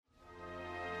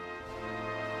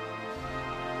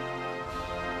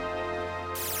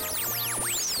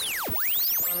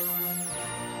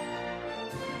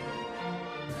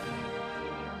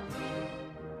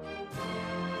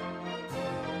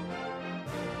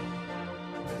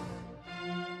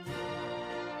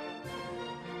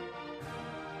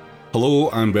Hello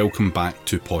and welcome back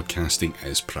to Podcasting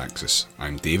is Praxis.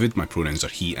 I'm David, my pronouns are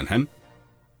he and him.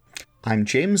 I'm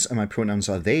James, and my pronouns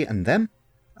are they and them.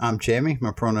 I'm Jamie,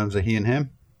 my pronouns are he and him.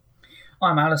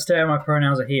 I'm Alistair, my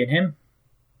pronouns are he and him.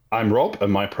 I'm Rob,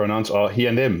 and my pronouns are he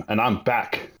and him, and I'm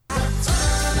back.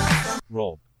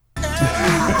 Rob.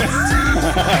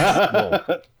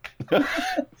 The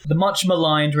much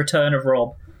maligned return of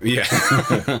Rob. Yeah.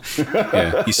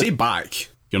 Yeah. You say back,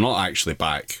 you're not actually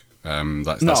back.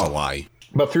 That's a lie.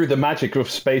 But through the magic of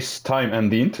space, time,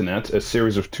 and the internet, a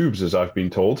series of tubes, as I've been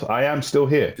told, I am still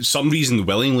here. Some reason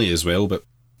willingly as well, but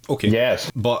okay.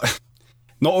 Yes. But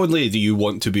not only do you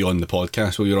want to be on the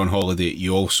podcast while you're on holiday,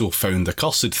 you also found the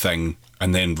cursed thing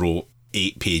and then wrote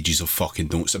 8 pages of fucking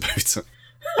notes about it.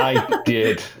 I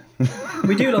did.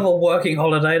 We do love a working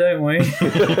holiday, don't we?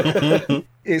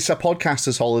 It's a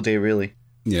podcaster's holiday, really.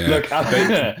 Yeah. Look,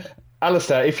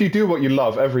 Alistair, if you do what you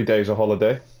love, every day is a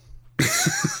holiday.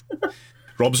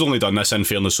 Rob's only done this, in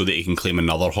fairness, so that he can claim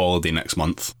another holiday next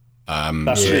month. So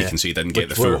he can say he didn't get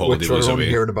the full holiday which we're only away.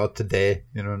 hearing about today,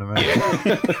 you know what I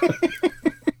mean?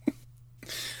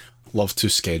 Love to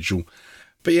schedule.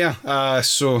 But yeah,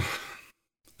 so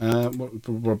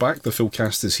we're back. The full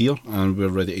cast is here, and we're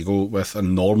ready to go with a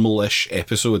normal-ish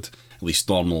episode. At least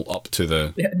normal up to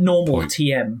the normal point.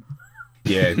 TM.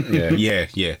 Yeah.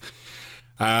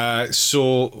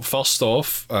 So first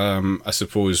off, I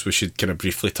suppose we should kind of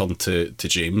briefly turn to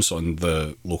James on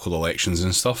the local elections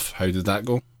and stuff. How did that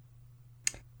go?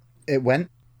 It went.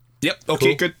 Yep. Okay.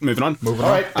 Cool. Good. Moving on. All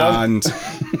right. Done. And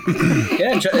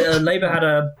Yeah, Labour had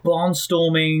a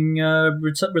barnstorming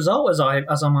result, as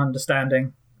I'm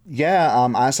understanding. Yeah,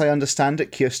 as I understand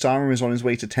it, Keir Starmer is on his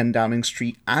way to 10 Downing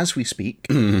Street as we speak.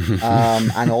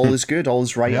 And all is good, all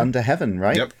is right under heaven,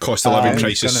 right? yep. Cost of living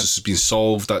crisis has been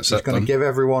solved. That's He's it. going to Done. give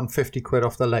everyone 50 quid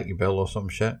off the Lecky bill or some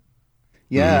shit.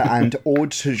 Yeah, and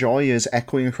Ode to Joy is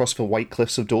echoing across the white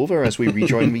cliffs of Dover as we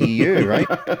rejoin the EU, right?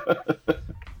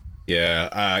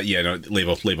 Yeah, no,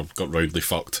 Labour got roundly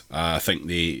fucked. I think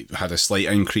they had a slight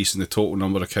increase in the total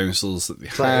number of councillors that they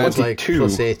It had. was like 22.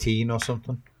 plus 18 or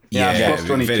something. Yeah, plus very,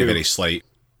 22. very slight.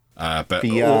 But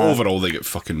The, overall, they get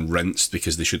fucking rinsed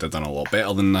because they should have done a lot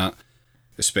better than that,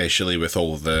 especially with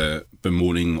all the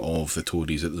bemoaning of the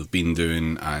Tories that they've been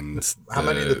doing and How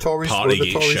many of the Tories were Partygate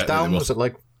the Tories shit that down? they were- Was it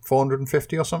like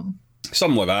 450 or something?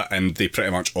 something like that, and they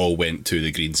pretty much all went to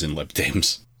the Greens and Lib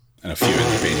Dems, and a few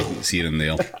independents here and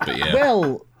there. But yeah,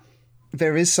 Well,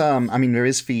 there is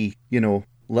the,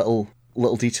 little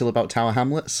detail about Tower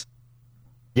Hamlets,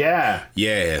 Yeah.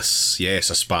 yes,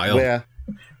 Aspire. where,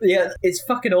 Yeah, it's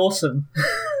fucking awesome.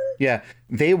 yeah,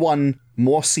 they won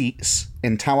more seats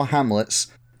in Tower Hamlets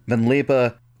than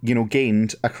Labour,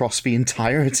 gained across the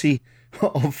entirety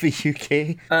of the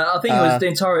UK. I think it was the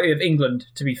entirety of England,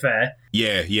 to be fair.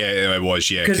 Yeah, it was,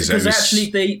 yeah, Because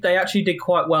actually they actually did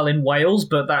quite well in Wales,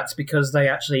 but that's because they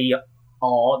actually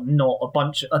are not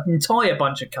an entire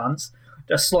bunch of cunts.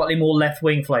 Just slightly more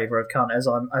left-wing flavour of cunt, as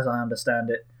I understand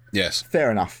it. yes.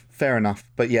 Fair enough.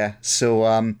 But yeah, so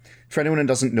for anyone who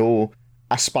doesn't know,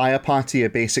 Aspire Party are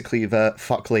basically the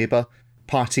fuck Labour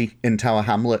party in Tower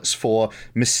Hamlets for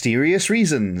mysterious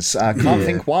reasons. Can't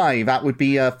think why that would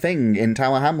be a thing in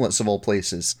Tower Hamlets of all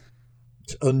places.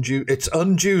 It's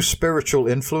undue spiritual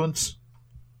influence.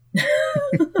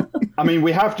 I mean,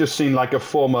 we have just seen like a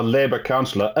former Labour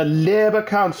councillor,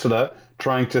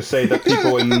 trying to say that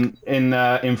people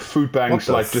in food banks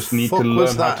What the just need to fuck learn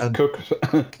was how that? to cook.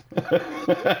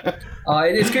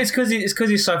 It's because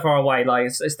he's so far away. Like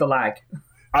it's the lag.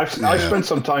 I've spent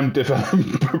some time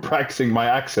practicing my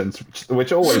accents,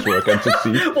 which always work and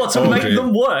succeed. What, to make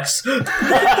them worse? Rob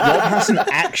hasn't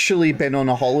actually been on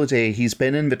a holiday. He's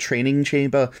been in the training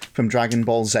chamber from Dragon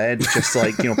Ball Z, just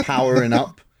powering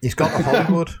up. He's got to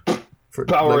Hollywood.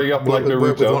 Powering up like with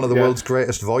Naruto, one of the yeah. world's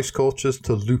greatest voice coaches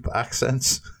to loop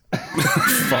accents.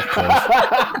 Fuck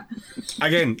off.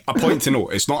 Again, a point to note,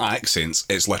 it's not accents,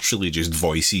 it's literally just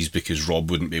voices, because Rob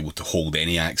wouldn't be able to hold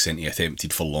any accent he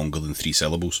attempted for longer than 3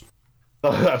 syllables.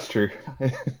 Oh, that's true.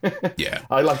 Yeah.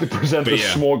 I like to present But a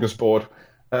yeah. smorgasbord.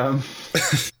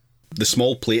 The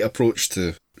small plate approach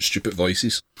to stupid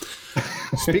voices.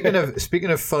 Speaking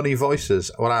of funny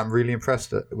voices, what I'm really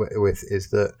impressed with is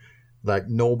that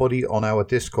nobody on our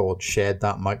Discord shared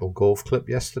that Michael Gove clip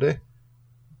yesterday.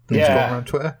 That was going around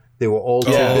Twitter. They were all too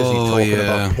busy talking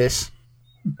about piss.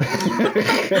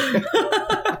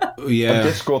 Yeah. A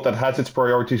Discord that has its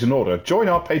priorities in order. Join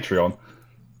our Patreon.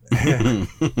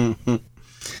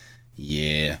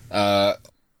 Yeah.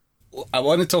 I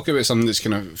want to talk about something that's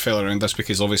kind of fell around this,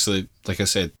 because obviously, like I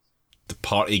said, the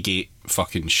Partygate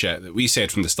fucking shit that we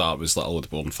said from the start was like a load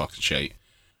of boring fucking shit.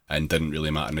 and didn't really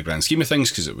matter in the grand scheme of things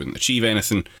because it wouldn't achieve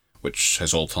anything, which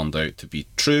has all turned out to be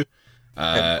true.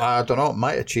 I don't know, it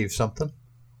might achieve something.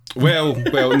 Well,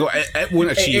 no, it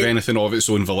won't achieve anything of its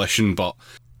own volition, but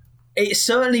it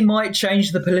certainly might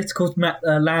change the political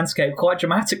landscape quite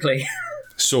dramatically.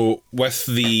 So, with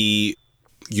the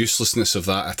uselessness of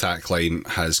that attack line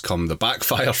has come the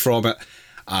backfire from it,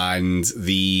 and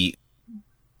the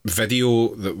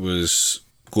video that was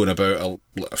going about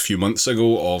a few months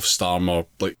ago of Starmer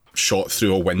like shot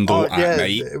through a window at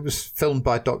night. It was filmed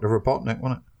by Dr. Robotnik,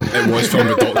 wasn't it? It was filmed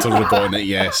with Dr. Robotnik,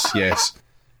 yes.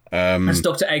 That's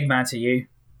Dr. Eggman to you.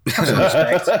 Have some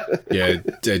respect. Yeah,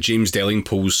 James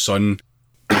Delingpole's son,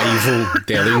 Ivo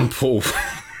Delingpole.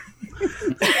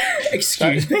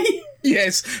 Excuse me?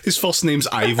 Yes, his first name's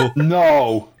Ivo.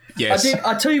 No. Yes.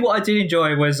 I tell you what I did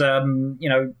enjoy was,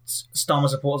 Starmer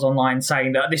supporters online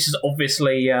saying that this is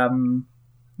obviously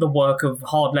the work of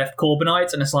hard left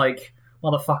Corbynites, and it's like,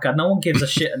 motherfucker, no one gives a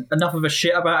shit enough of a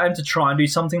shit about him to try and do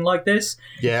something like this.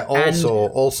 Yeah,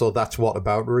 also that's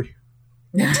whataboutery.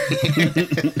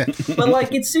 But like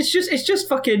it's just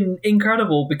fucking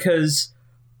incredible because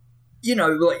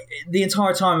like the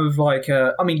entire time of like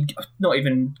not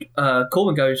even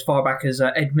Corbyn goes far back as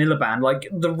Ed Miliband, like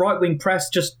the right wing press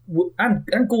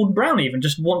and Gordon Brown even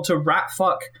just want to rat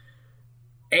fuck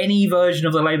any version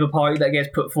of the Labour Party that gets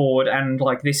put forward, and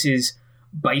like this is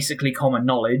basically common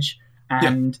knowledge,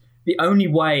 and the only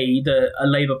way that a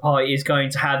Labour Party is going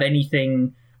to have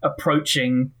anything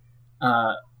approaching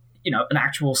an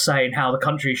actual say in how the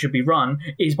country should be run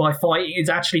is by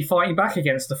actually fighting back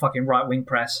against the fucking right-wing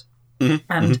press.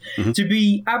 And to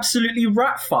be absolutely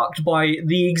rat-fucked by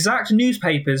the exact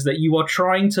newspapers that you are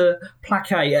trying to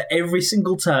placate at every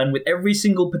single turn with every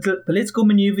single political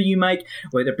manoeuvre you make,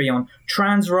 whether it be on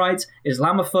trans rights,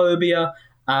 Islamophobia,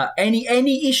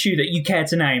 any issue that you care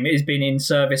to name has been in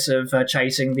service of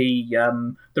chasing the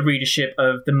readership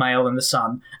of the Mail and the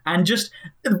Sun, and just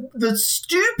the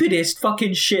stupidest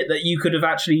fucking shit that you could have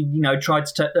actually tried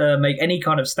to make any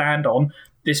kind of stand on,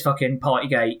 this fucking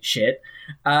Partygate shit,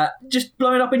 just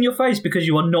blowing up in your face because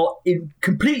you are not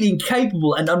completely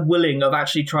incapable and unwilling of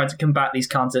actually trying to combat these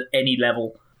cunts at any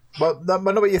level. Well, no,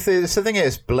 what you think. The thing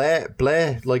is, Blair,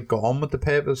 like got on with the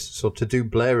papers. So to do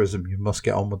Blairism, you must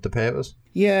get on with the papers.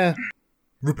 Yeah.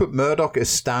 Rupert Murdoch is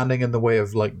standing in the way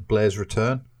of like Blair's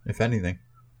return, if anything.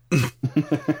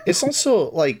 It's also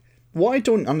like what I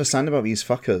don't understand about these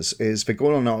fuckers is they're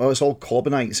going on, it's all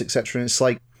Corbynites, etc. And it's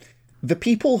like the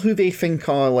people who they think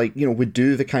are like would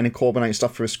do the kind of Corbynite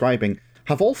stuff for ascribing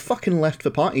have all fucking left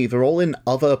the party. They're all in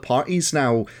other parties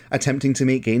now, attempting to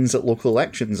make gains at local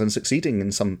elections and succeeding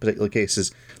in some particular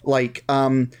cases. Like,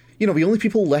 the only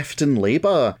people left in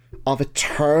Labour are the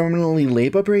terminally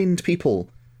Labour-brained people,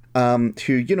 who,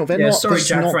 they're not... Sorry,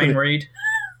 Jack Frame Reid.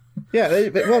 Yeah,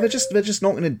 they're just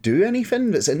not going to do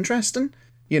anything that's interesting,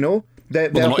 Their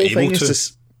whole thing is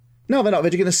to... No, they're not.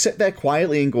 They're going to sit there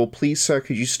quietly and go, please, sir,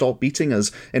 could you stop beating us?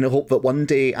 In the hope that one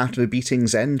day after the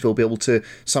beatings end, we'll be able to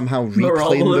somehow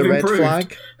reclaim the red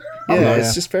flag. Yeah,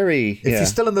 it's just very... If you're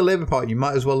still in the Labour Party, you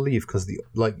might as well leave, because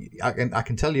I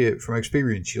can tell you from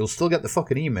experience, you'll still get the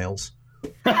fucking emails.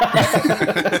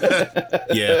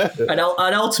 Yeah. And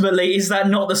ultimately, is that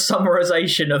not the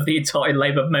summarisation of the entire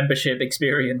Labour membership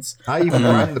experience? I even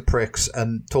rang the pricks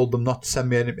and told them not to send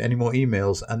me any more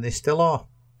emails, and they still are.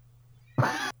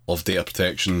 Love data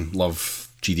protection, love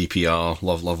GDPR,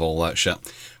 love all that shit.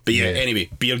 But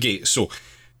anyway, Beergate. So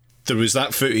there was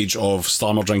that footage of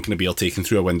Starmer drinking a beer taken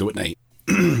through a window at night.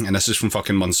 And this is from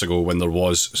fucking months ago when there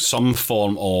was some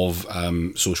form of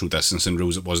social distancing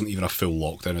rules. It wasn't even a full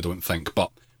lockdown, I don't think.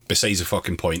 But besides the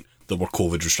fucking point, there were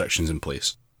COVID restrictions in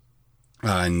place.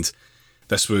 And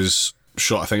this was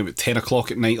shot, I think, about 10 o'clock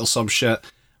at night or some shit.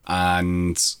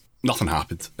 And nothing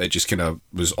happened. It just kind of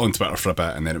was on Twitter for a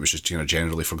bit, and then it was just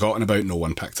generally forgotten about. No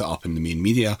one picked it up in the main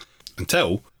media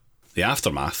until the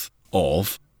aftermath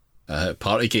of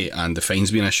Partygate and the fines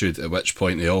being issued, at which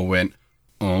point they all went,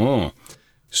 oh.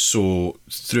 So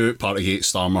throughout Partygate,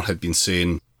 Starmer had been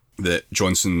saying that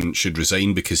Johnson should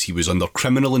resign because he was under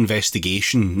criminal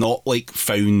investigation, not like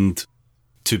found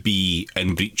to be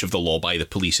in breach of the law by the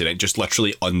police, and it just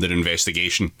literally under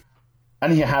investigation.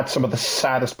 And he had some of the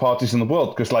saddest parties in the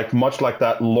world, because much like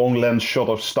that long lens shot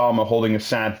of Starmer holding a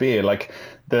sad beer,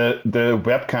 the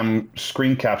webcam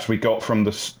screen caps we got from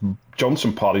the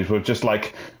Johnson parties were just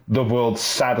like the world's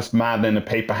saddest man in a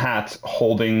paper hat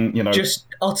holding, just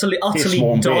utterly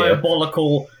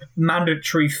diabolical,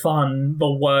 mandatory fun,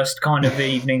 the worst kind of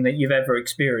evening that you've ever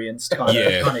experienced. Kind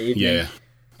of evening. Yeah,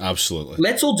 absolutely.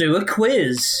 Let's all do a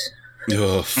quiz.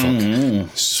 Oh, fuck.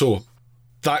 So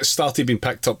that started being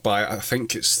picked up by, I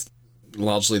think it's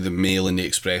largely the Mail and the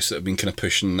Express that have been kind of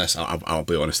pushing this. I'll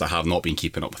be honest, I have not been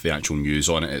keeping up with the actual news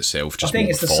on it itself. Just I think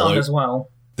more it's the fallout. Sun as well.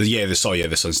 The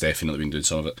Sun's definitely been doing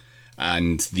some of it.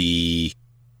 And the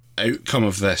outcome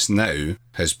of this now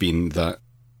has been that,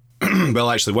 well,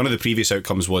 actually, one of the previous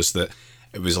outcomes was that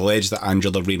it was alleged that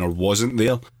Angela Rayner wasn't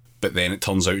there, but then it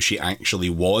turns out she actually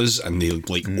was, and they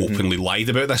openly lied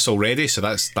about this already, so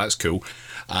that's cool.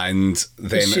 And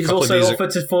then She's a couple also of days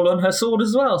offered to fall on her sword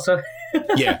as well, so...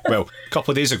 yeah, well, a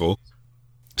couple of days ago,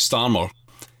 Starmer,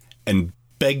 in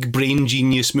big brain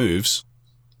genius moves,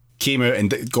 came out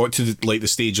and got to the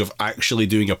stage of actually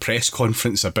doing a press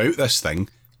conference about this thing,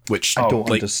 which I don't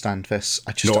understand this.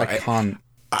 I can't.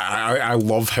 I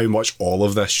love how much all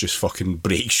of this just fucking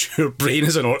breaks your brain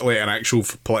as an actual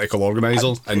political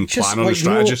organizer and planner and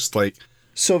strategist.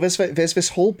 So there's this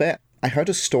whole bit. I heard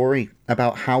a story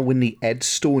about how when the Ed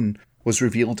Stone was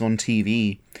revealed on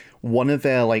TV, one of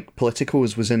their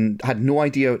politicos had no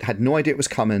idea it was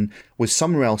coming, was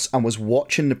somewhere else and was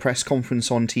watching the press conference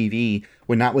on TV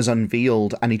when that was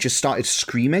unveiled, and he just started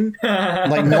screaming,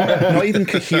 not even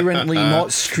coherently,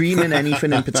 not screaming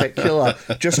anything in particular,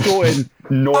 just going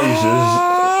noises,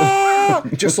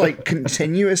 just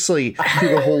continuously through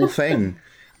the whole thing,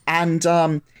 and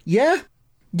yeah,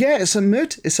 it's a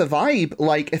mood, it's a vibe.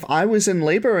 If I was in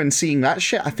Labour and seeing that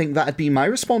shit, I think that'd be my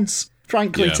response,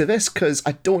 frankly, to this, because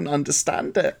I don't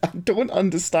understand it. I don't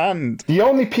understand. The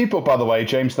only people, by the way,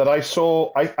 James, that I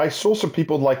saw some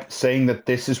people saying that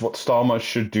this is what Starmer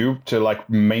should do to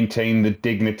maintain the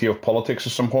dignity of politics or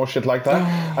some horseshit like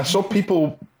that. I saw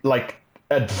people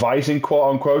advising,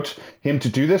 quote unquote, him to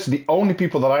do this. The only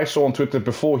people that I saw on Twitter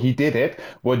before he did it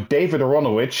were David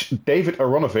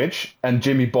Aronovich, and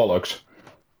Jimmy Bollocks.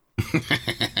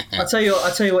 I'll tell you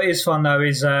what is fun though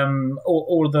is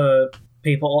all the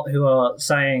people who are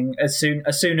saying as soon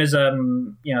as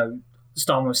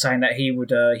Starmer was saying that he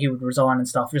would resign and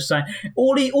stuff, just saying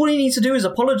all he needs to do is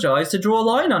apologise to draw a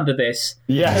line under this.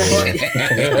 Yes.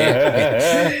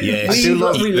 Yes. We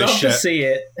love to see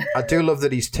it. I do love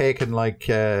that he's taken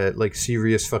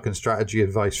serious fucking strategy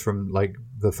advice from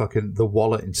the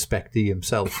wallet inspectee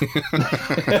himself.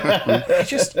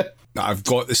 I've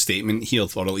got the statement here,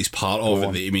 or at least part of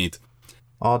it that he made.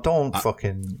 Oh, don't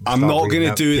fucking... I'm not going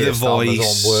to do the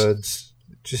voice. Own words.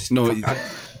 Just... No, I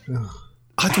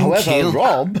don't However, care.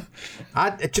 Rob... do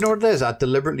you know what it is? I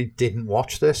deliberately didn't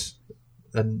watch this.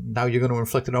 And now you're going to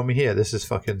inflict it on me here. This is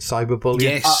fucking cyberbullying.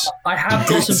 Yes. I have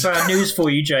got some bad news for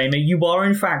you, Jamie. You are,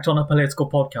 in fact, on a political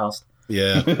podcast.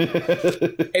 Yeah.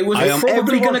 It was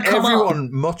probably going to come up.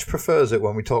 Everyone much prefers it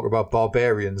when we talk about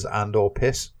barbarians and or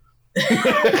piss.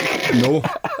 No,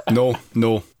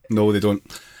 they don't.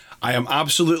 I am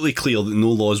absolutely clear that no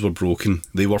laws were broken.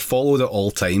 They were followed at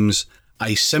all times.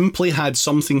 I simply had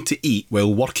something to eat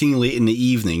while working late in the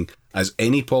evening, as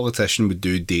any politician would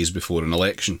do days before an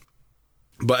election.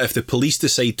 But if the police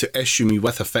decide to issue me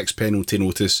with a fixed penalty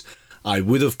notice, I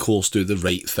would of course do the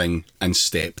right thing and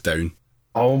step down.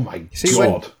 Oh my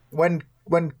God. When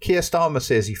Keir Starmer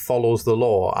says he follows the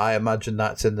law, I imagine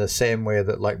that's in the same way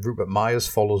that Rupert Myers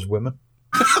follows women.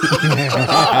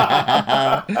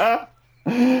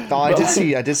 I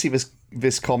did see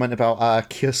this comment about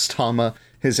Keir Starmer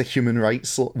is a human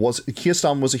rights Keir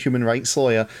Starmer was a human rights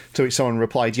lawyer, to which someone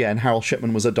replied, yeah, and Harold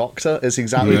Shipman was a doctor. It's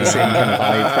exactly the same kind of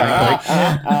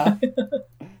vibe, frankly.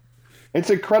 It's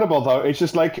incredible though. It's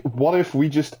just what if we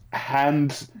just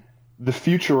hand the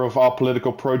future of our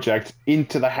political project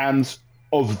into the hands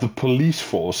of the police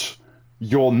force,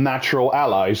 your natural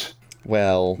allies?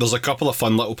 Well, there's a couple of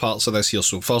fun little parts of this here.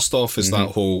 So first off is that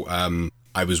whole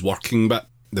I was working bit.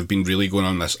 They've been really going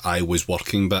on this I was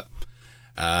working bit.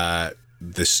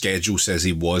 The schedule says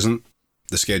he wasn't.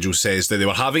 The schedule says that they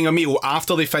were having a meal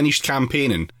after they finished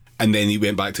campaigning, and then he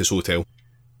went back to his hotel.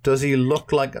 Does he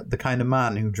look like the kind of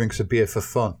man who drinks a beer for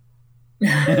fun? He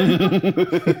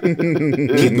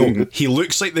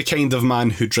looks like the kind of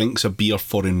man who drinks a beer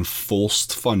for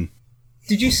enforced fun.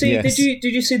 Did you see? Yes. Did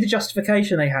you see the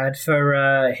justification they had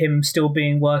for him still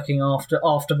being working after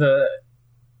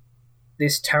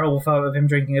this terrible photo of him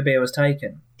drinking a beer was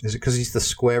taken? Is it because he's the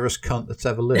squarest cunt that's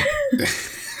ever lived?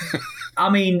 I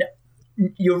mean,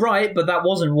 you're right, but that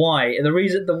wasn't why. The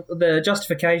reason, the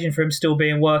justification for him still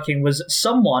being working was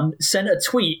someone sent a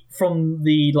tweet from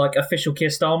the official Keir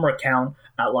Starmer account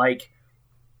at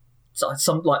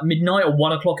some midnight or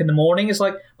 1 o'clock in the morning. It's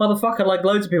motherfucker,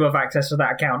 loads of people have access to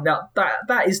that account. Now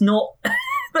that is not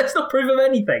that's not proof of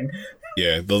anything.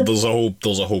 Yeah, there's a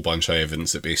whole bunch of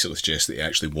evidence that basically suggests that he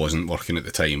actually wasn't working at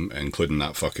the time, including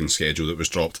that fucking schedule that was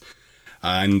dropped.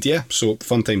 And yeah, so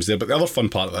fun times there. But the other fun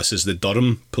part of this is the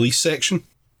Durham police section.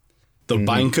 They're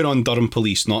banking on Durham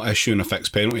Police not issuing a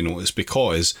fixed penalty notice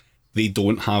because they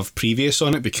don't have previous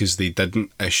on it because they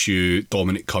didn't issue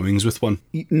Dominic Cummings with one.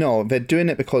 No, they're doing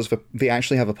it because they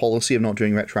actually have a policy of not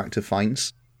doing retroactive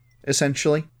fines,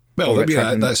 essentially. Well, Or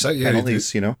that's it. Yeah,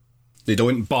 penalties, you know. They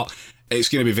don't, but it's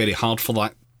going to be very hard for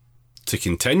that to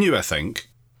continue, I think.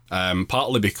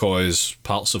 Partly because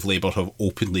parts of Labour have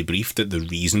openly briefed that the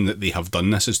reason that they have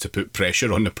done this is to put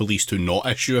pressure on the police to not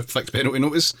issue a fixed penalty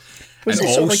notice. Was And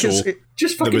it sort of like also,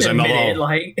 Just fucking admit it,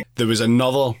 like. there was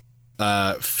another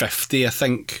 50, I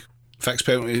think, fixed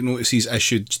penalty notices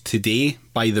issued today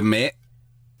by the Met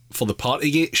for the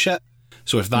Partygate shit.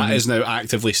 So if that is now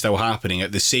actively still happening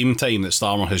at the same time that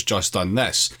Starmer has just done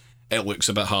this, it looks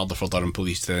a bit harder for Durham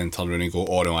Police to then turn around and go,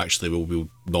 oh no, actually we'll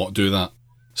not do that.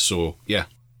 So yeah,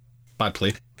 bad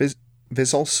play.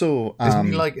 There's also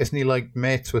Isn't he like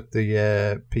mates with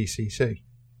the PCC?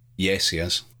 Yes, he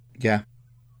is. yeah,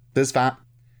 there's that,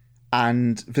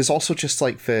 and there's also just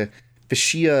like the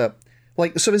sheer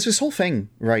like, so there's this whole thing,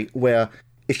 right, where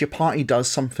if your party does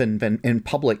something, then in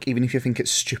public, even if you think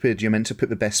it's stupid, you're meant to put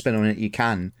the best spin on it you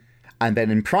can, and then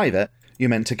in private you're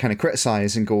meant to kind of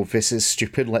criticize and go, this is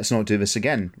stupid, let's not do this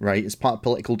again, right? It's part of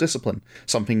political discipline,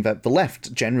 something that the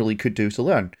left generally could do to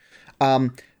learn.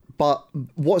 But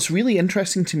what's really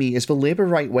interesting to me is the Labour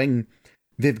right wing,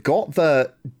 they've got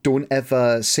the don't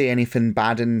ever say anything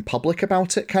bad in public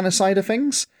about it kind of side of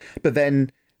things. But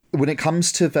then when it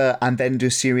comes to the and then do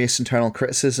serious internal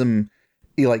criticism,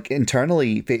 like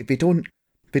internally, they don't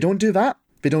do that.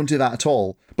 They don't do that at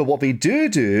all. But what they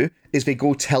do is they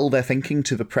go tell their thinking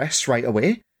to the press right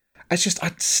away. It's just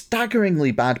a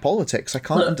staggeringly bad politics. I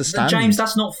can't understand. James,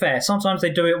 that's not fair. Sometimes they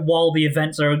do it while the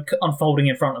events are unfolding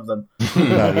in front of them.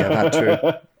 Well, yeah, that's true.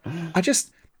 I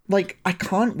just, like, I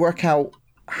can't work out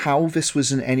how this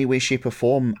was in any way, shape, or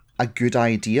form a good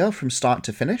idea from start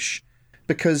to finish.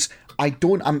 Because I'm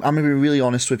going to be really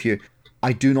honest with you.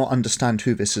 I do not understand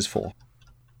who this is for.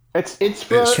 It's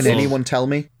for Can anyone tell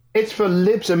me? It's for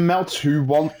libs and melts who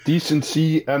want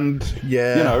decency and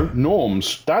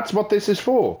norms. That's what this is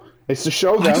for. It's to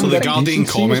show them So the that Guardian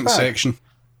decency comment is bad. section.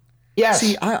 Yes.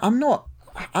 See, I'm not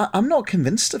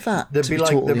convinced of that. There'd to be be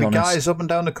like totally there'd be honest. guys up and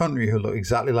down the country who look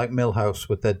exactly like Millhouse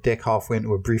with their dick halfway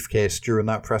into a briefcase during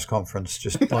that press conference,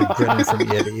 just like grinning from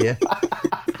ear to ear.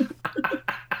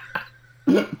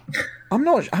 I'm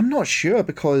not sure,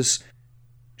 because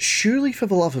surely, for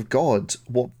the love of God,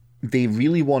 what they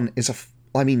really want is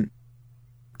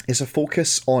a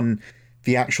focus on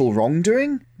the actual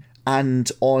wrongdoing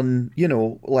and on,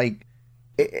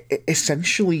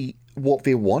 essentially what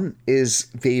they want is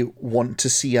they want to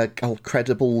see a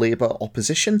credible Labour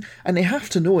opposition, and they have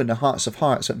to know in their hearts of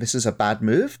hearts that this is a bad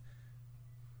move.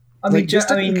 I mean, Like, this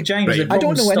James, Right. the I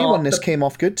don't know problems anyone start- this came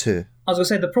off good to. I was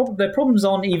going to say the problems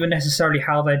aren't even necessarily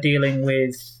how they're dealing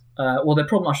with. Their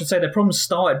problems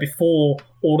started before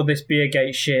all of this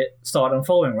Beergate shit started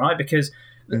unfolding, right? Because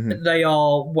they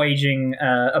are waging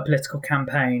a political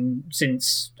campaign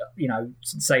since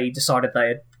they decided they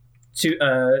had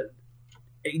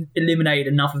eliminated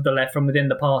enough of the left from within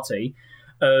the party,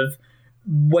 of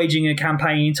waging a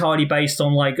campaign entirely based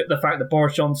on like the fact that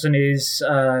Boris Johnson is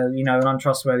an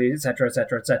untrustworthy, etc.,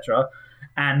 etc., etc.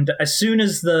 And as soon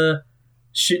as the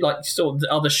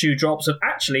other shoe drops of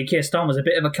actually Keir Starmer's a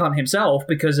bit of a cunt himself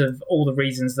because of all the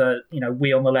reasons that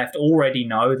we on the left already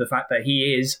know, the fact that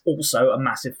he is also a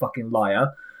massive fucking liar,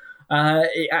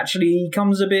 it actually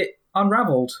comes a bit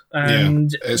unravelled.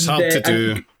 And it's hard to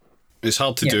do. It's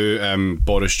hard to do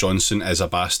Boris Johnson is a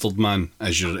bastard man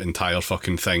as your entire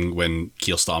fucking thing when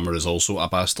Keir Starmer is also a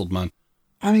bastard man.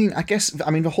 I mean,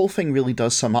 the whole thing really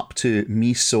does sum up to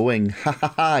me sowing, ha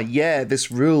ha ha, yeah, this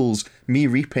rules, me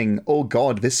reaping, oh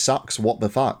god, this sucks, what the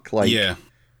fuck, like, Yeah.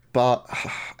 but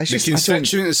it's The just,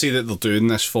 constituency that they're doing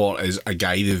this for is a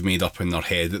guy they've made up in their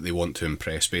head that they want to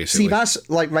impress, basically. see, that's,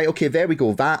 like, right, okay, there we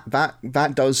go,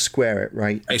 that does square it,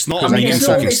 right? It's not a I mean, meaningful it's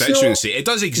not- constituency. It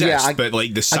does exist, Yeah, but like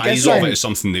the guess size of I'm- it is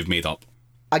something they've made up.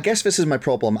 I guess this is my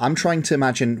problem. I'm trying to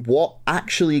imagine what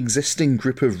actually existing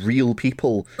group of real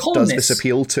people does this Columnists.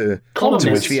 appeal to. Columnists.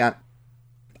 To which we I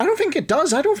don't think it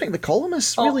does. I don't think the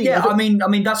columnists really. I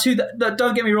mean that's who.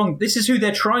 Don't get me wrong. This is who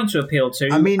they're trying to appeal to.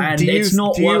 I mean, and do you, it's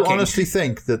not do you working. honestly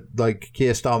think that like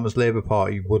Keir Starmer's Labour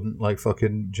Party wouldn't like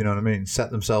fucking, do you know what I mean,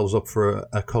 set themselves up for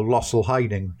a colossal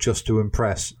hiding just to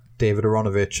impress David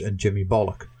Aronovich and Jimmy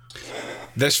Bollock?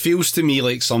 This feels to me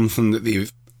like something that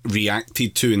they've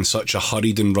reacted to in such a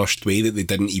hurried and rushed way that they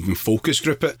didn't even focus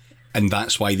group it, and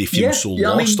that's why they feel so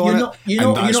lost on it.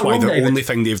 And that's why the only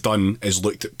thing they've done is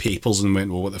looked at papers and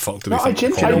went, well, what the fuck do we think?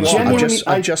 the columnists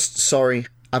are?"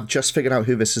 I've just figured out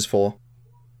who this is for.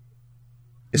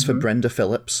 It's for Brenda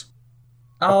Phillips.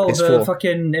 Oh, it's the for.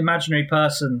 fucking imaginary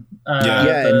person.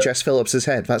 Yeah, in Jess Phillips's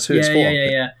head. That's who it's for.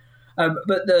 Yeah.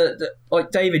 But the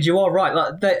like David, you are right.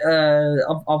 Like I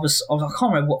can't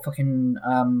remember what fucking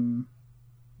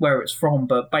where it's from,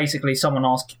 but basically someone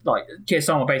asked, like Keir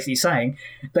Starmer basically saying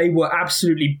they were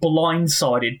absolutely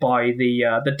blindsided by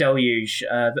the deluge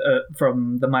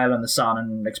from the Mail and the Sun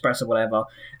and Express or whatever.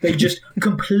 They just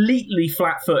completely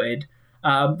flat-footed.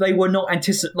 They were not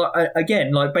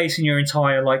again, like basing your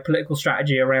entire like political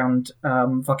strategy around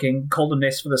fucking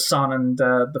columnists for the Sun and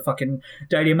the fucking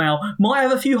Daily Mail might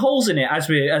have a few holes in it as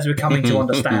we're coming to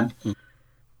understand.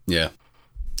 Yeah.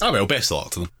 Oh well, best of luck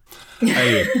to them.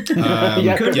 Anyway,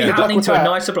 Could be happening to a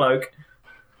nicer bloke.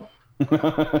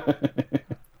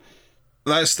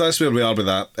 That's where we are with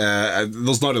that.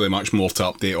 There's not really much more to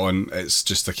update on. It's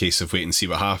just a case of wait and see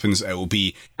what happens. It will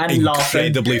be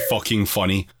incredibly fucking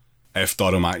funny if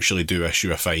Durham actually do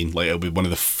issue a fine. Like, it'll be one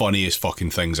of the funniest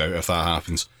fucking things out if that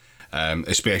happens.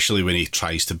 Especially when he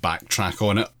tries to backtrack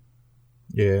on it.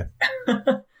 Yeah.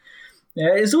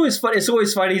 Yeah, it's always fun. It's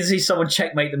always funny to see someone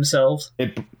checkmate themselves.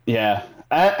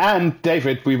 And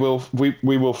David, we will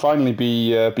finally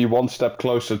be one step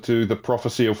closer to the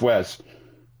prophecy of Wes.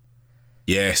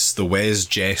 Yes, the Wes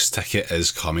Jess ticket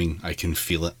is coming. I can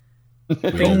feel it.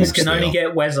 Things can only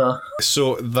get Wezzer.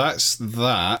 So that's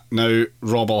that. Now,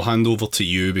 Rob, I'll hand over to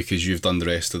you because you've done the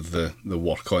rest of the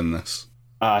work on this.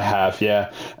 I have, yeah.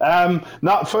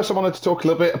 Now, first I wanted to talk a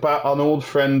little bit about an old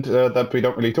friend that we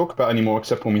don't really talk about anymore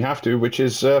except when we have to, which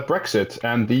is Brexit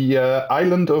and the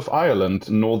island of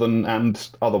Ireland, Northern and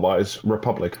otherwise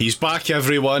Republic. He's back,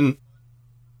 everyone.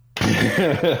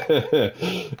 I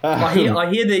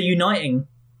hear they're uniting.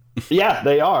 Yeah,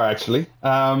 they are actually.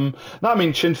 No, I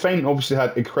mean Sinn Féin obviously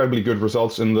had incredibly good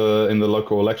results in the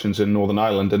local elections in Northern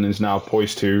Ireland and is now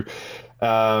poised to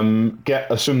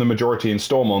assume the majority in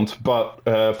Stormont, but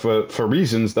for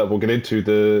reasons that we'll get into,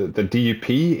 the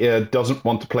DUP doesn't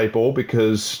want to play ball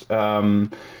because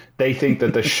they think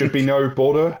that there should be no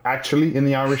border actually in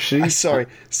the Irish Sea. Sorry.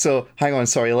 So, hang on.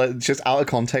 Sorry. Just out of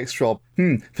context, Rob.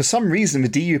 For some reason, the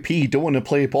DUP don't want to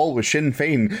play ball with Sinn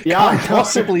Féin. Yeah, Can't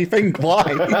possibly think why.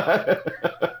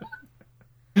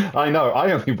 I know.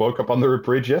 I only woke up on the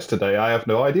bridge yesterday. I have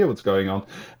no idea what's going on.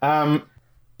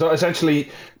 So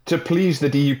essentially, to please the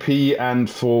DUP and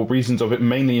for reasons of it,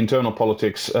 mainly internal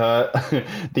politics, the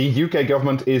UK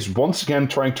government is once again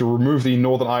trying to remove the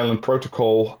Northern Ireland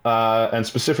Protocol, and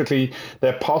specifically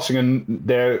they're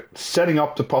setting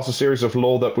up to pass a series of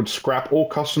law that would scrap all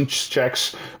customs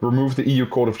checks, remove the EU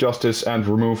Court of Justice, and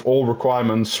remove all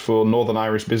requirements for Northern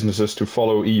Irish businesses to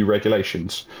follow EU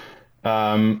regulations.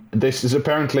 This is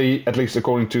apparently, at least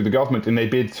according to the government, in a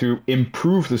bid to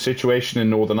improve the situation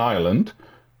in Northern Ireland.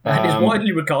 And is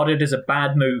widely regarded as a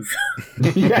bad move.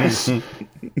 Yes.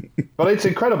 But it's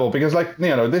incredible because,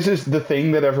 this is the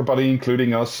thing that everybody,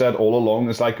 including us, said all along.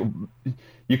 It's like,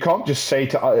 you can't just say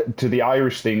to the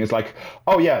Irish thing, it's like,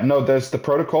 oh yeah, no, there's the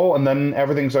protocol and then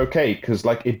everything's okay. Because,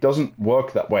 it doesn't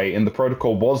work that way. And the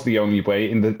protocol was the only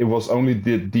way. And it was only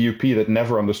the DUP that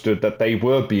never understood that they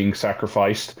were being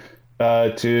sacrificed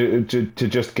to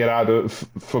just get out of,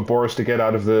 for Boris to get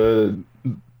out of the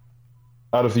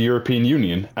European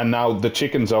Union, and now the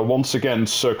chickens are once again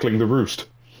circling the roost.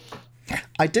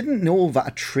 I didn't know that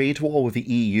a trade war with the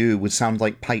EU would sound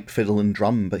like pipe, fiddle, and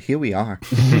drum, but here we are.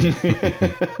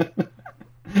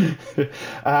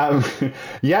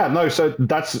 So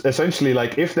that's essentially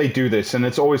if they do this, and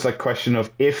it's always question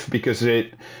of if, because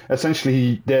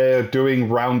they're doing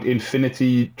round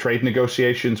infinity trade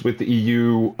negotiations with the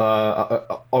EU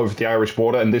over the Irish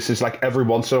border, and this is every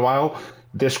once in a while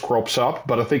this crops up,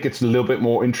 but I think it's a little bit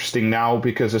more interesting now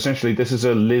because essentially this is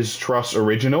a Liz Truss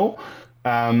original,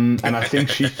 and I think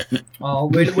she. Oh,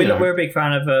 we're a big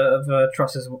fan of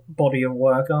Truss's body of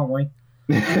work, aren't we?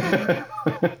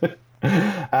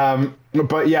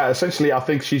 But yeah, essentially, I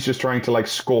think she's just trying to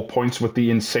score points with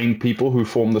the insane people who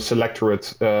form the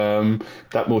selectorate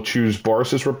that will choose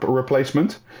Boris's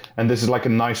replacement, and this is a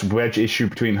nice wedge issue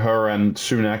between her and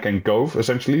Sunak and Gove.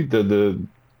 Essentially, the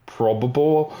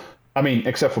probable. I mean,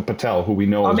 except for Patel, who we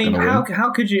know is going to win.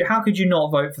 How could you not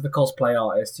vote for the cosplay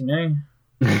artist? You know.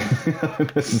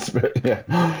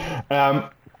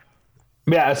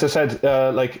 As I said,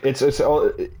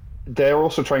 they're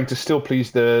also trying to still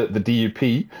please the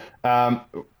DUP,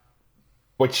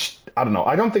 which I don't know.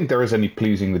 I don't think there is any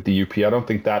pleasing the DUP. I don't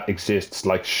think that exists.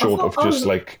 I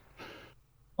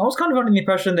was kind of under the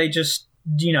impression they just,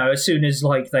 as soon as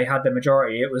they had the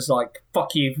majority, it was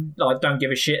fuck you, don't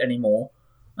give a shit anymore.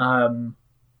 To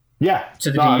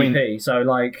the DUP. So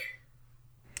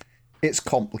it's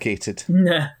complicated.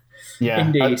 Yeah,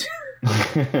 indeed.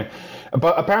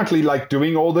 But apparently, like,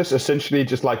 doing all this, essentially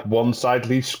just like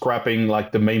one-sidedly scrapping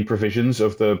like the main provisions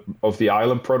of the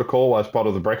Ireland Protocol as part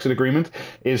of the Brexit agreement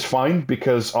is fine,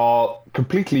 because our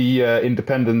completely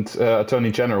independent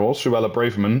Attorney General, Suella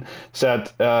Braverman, said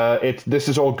this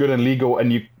is all good and legal,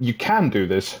 and you can do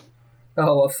this.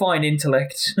 Oh, a fine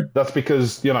intellect. That's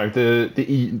because, you know,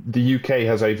 the UK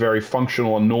has a very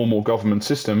functional and normal government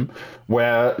system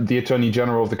where the Attorney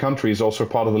General of the country is also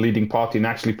part of the leading party and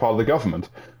actually part of the government.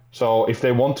 So if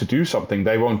they want to do something,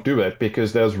 they won't do it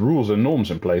because there's rules and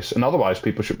norms in place. And otherwise,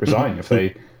 people should resign if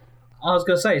they... I was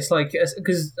going to say, it's like,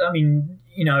 because, I mean,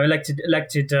 you know, elected,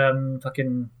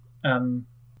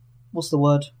 what's the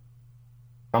word?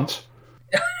 Can't.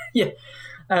 Yeah.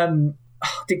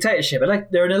 Dictatorship.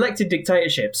 They're an elected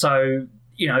dictatorship, so,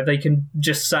 you know, they can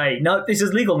just say, no, this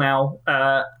is legal now,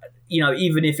 you know,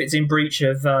 even if it's in breach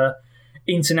of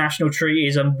international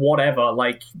treaties and whatever,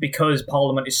 like, because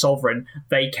Parliament is sovereign,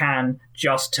 they can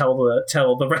just tell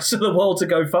the rest of the world to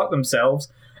go fuck themselves,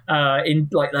 and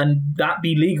that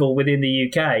be legal within the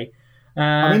UK.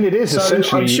 I mean, it is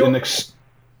essentially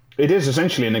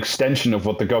an extension of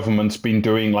what the government's been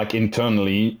doing, like,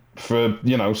 internally for,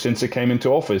 you know, since it came into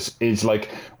office. Is like,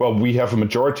 well, we have a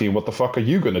majority, what the fuck are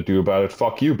you going to do about it?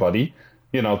 Fuck you, buddy.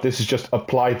 You know, this is just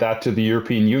apply that to the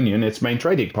European Union, its main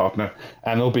trading partner,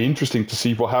 and it'll be interesting to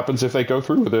see what happens if they go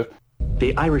through with it.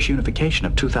 The Irish unification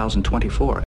of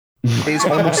 2024 is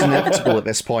almost inevitable at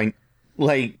this point.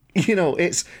 Like, you know,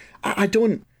 I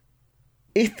don't...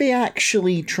 If they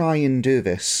actually try and do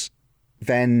this,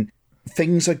 then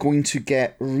things are going to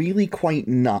get really quite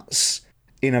nuts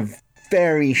in a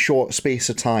very short space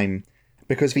of time,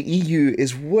 because the EU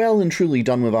is well and truly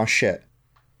done with our shit.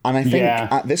 And I think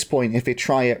at this point, if they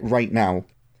try it right now,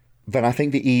 then I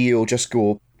think the EU will just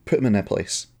go, put them in their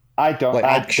place. I don't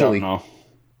know.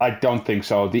 I don't think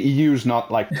so. The EU's not,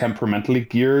 like, temperamentally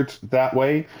geared that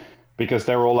way, because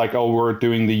they're all like, oh, we're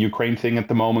doing the Ukraine thing at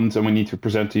the moment and we need to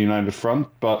present a united front.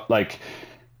 But, like,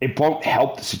 it won't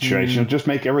help the situation. It'll just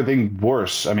make everything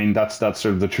worse. I mean, that's sort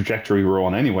of the trajectory we're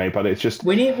on anyway. But it's just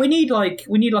we need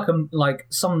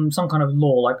some kind of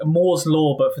law, like a Moore's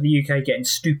law, but for the UK getting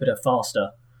stupider faster.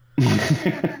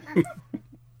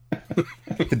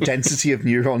 The density of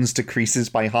neurons decreases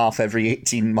by half every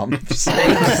 18 months.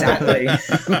 Exactly.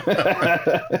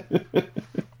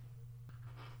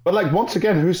 But, like, once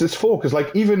again, who's this for? Because,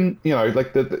 like, even, you know,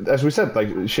 like, as we said, like,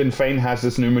 Sinn Féin has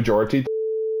this new majority.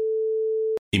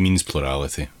 He means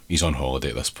plurality. He's on holiday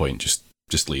at this point. Just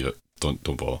leave it. Don't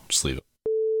bother. Just leave it.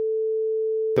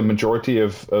 The majority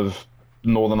of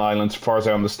Northern Ireland, as far as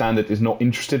I understand it, is not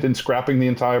interested in scrapping the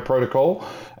entire protocol.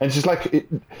 And it's just like,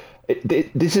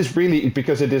 this is really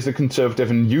because it is a Conservative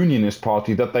and Unionist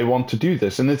party that they want to do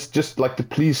this. And it's just like to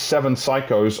please 7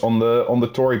 psychos on the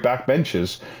Tory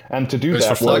backbenches. And to do it's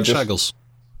that... for flag shaggles.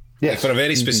 Yeah, for a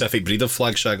very specific breed of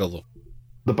flag shaggle, though.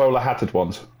 The bowler-hatted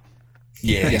ones.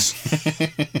 Yes.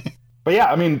 But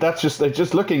yeah, I mean, they're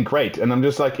just looking great. And I'm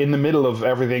just like, in the middle of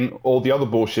everything, all the other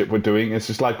bullshit we're doing, it's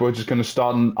just like, we're just going to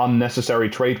start an unnecessary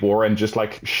trade war and just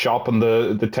like sharpen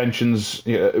the tensions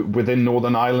within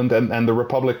Northern Ireland and the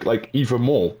Republic, like, even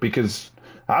more. Because,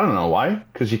 I don't know why,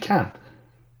 because you can.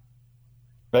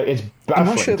 But it's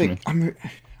baffling to me.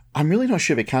 I'm really not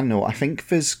sure they can, though. I think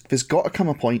there's got to come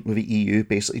a point where the EU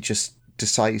basically just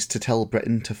decides to tell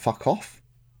Britain to fuck off.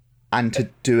 And to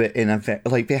do it in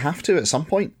like, they have to at some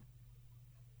point.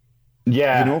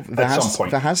 Yeah, you know, some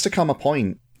point. There has to come a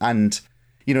point. And,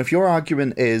 you know, if your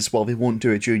argument is, well, they won't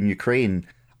do it during Ukraine,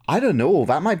 I don't know.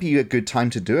 That might be a good time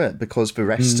to do it because the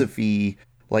rest of the,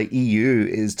 like, EU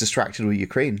is distracted with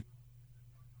Ukraine.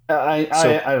 I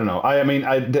don't know. I mean,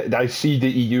 I see the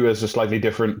EU as a slightly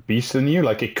different beast than you.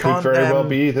 Like, it could very well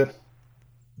be that...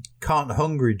 Can't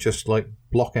Hungary just, like,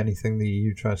 block anything the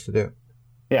EU tries to do?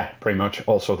 Yeah, pretty much.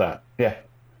 Also that. Yeah.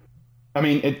 I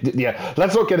mean,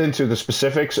 let's not get into the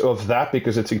specifics of that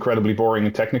because it's incredibly boring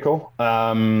and technical.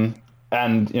 And,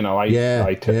 you know,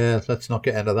 let's not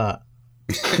get into that.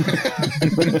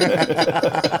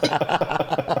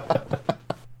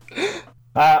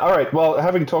 All right. Well,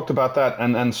 having talked about that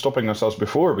and stopping ourselves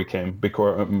before it became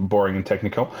boring and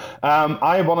technical,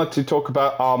 I wanted to talk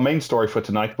about our main story for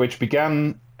tonight, which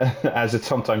began, as it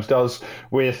sometimes does,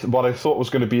 with what I thought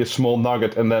was going to be a small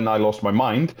nugget, and then I lost my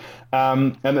mind.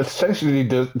 And essentially,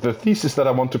 the thesis that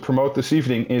I want to promote this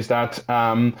evening is that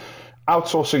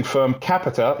outsourcing firm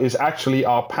Capita is actually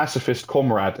our pacifist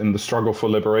comrade in the struggle for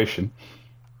liberation.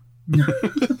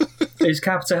 Is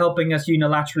Capita helping us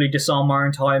unilaterally disarm our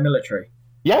entire military?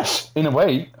 Yes, in a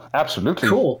way. Absolutely.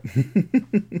 Cool.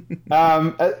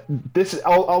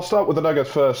 I'll start with the nugget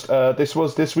first. This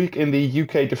was this week in the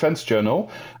UK Defence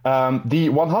Journal. The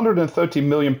 £130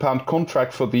 million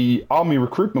contract for the Army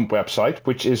recruitment website,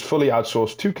 which is fully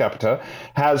outsourced to Capita,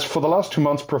 has for the last 2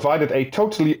 months provided a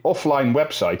totally offline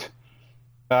website.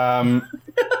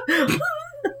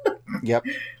 Yep.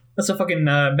 That's a fucking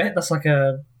that's like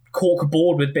a cork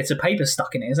board with bits of paper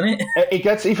stuck in it, isn't it? It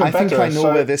gets even I better. think I know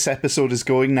where this episode is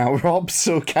going now, Rob,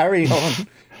 so carry on.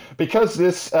 Because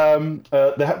this the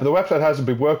website hasn't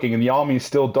been working and the Army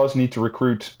still does need to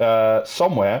recruit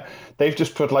somewhere, they've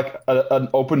just put like an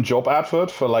open job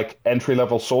advert for like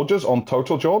entry-level soldiers on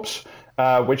Total Jobs,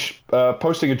 which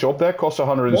posting a job there costs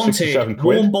 167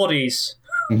 quid. Warm bodies.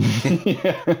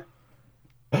 Yeah.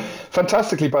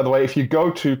 Fantastically, by the way, if you go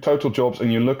to Total Jobs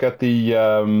and you look at the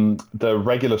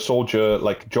regular soldier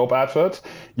like job advert,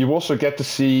 you also get to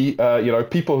see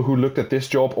people who looked at this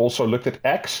job also looked at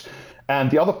X, and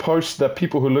the other posts that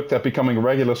people who looked at becoming a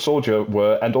regular soldier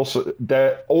were, and also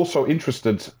they're also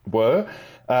interested were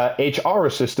HR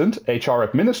assistant, HR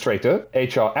administrator,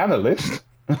 HR analyst.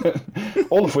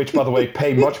 All of which, by the way,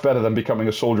 pay much better than becoming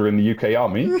a soldier in the UK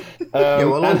Army.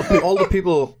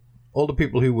 All the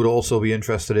people who would also be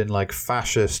interested in like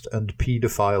fascist and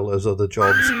paedophile as other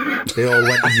jobs, they all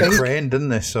went to Ukraine, didn't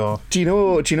they? So Do you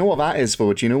know what that is,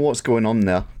 though? Do you know what's going on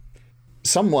there?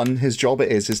 Someone, his job it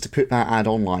is to put that ad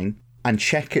online and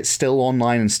check it's still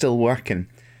online and still working.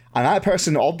 And that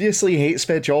person obviously hates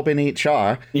their job in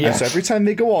HR, and so every time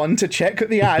they go on to check that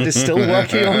the ad is still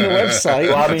working on the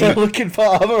website, they're looking for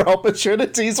other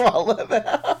opportunities while they're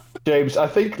there. James, I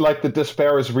think like the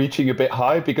despair is reaching a bit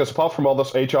high because apart from all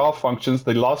those HR functions,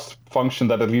 the last function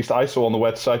that at least I saw on the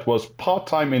website was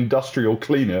part-time industrial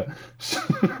cleaner. So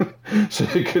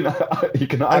you can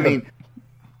either... I mean,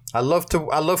 I love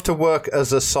to work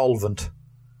as a solvent.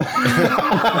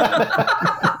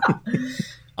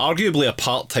 Arguably, a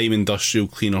part-time industrial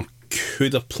cleaner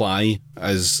could apply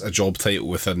as a job title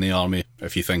within the Army,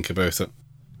 if you think about it.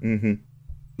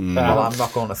 Mm-hmm. Well, I'm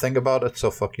not going to think about it, so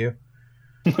fuck you.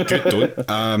 Good,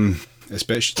 don't.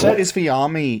 Especially... What is the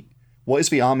Army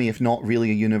if not really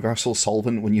a universal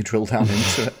solvent when you drill down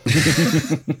into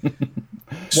it?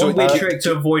 One weird trick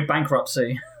to avoid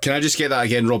bankruptcy. Can I just get that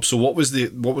again, Rob? So what was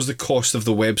the cost of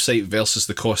the website versus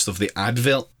the cost of the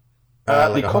advert?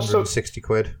 Like the cost 160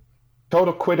 quid.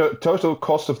 Total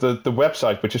cost of the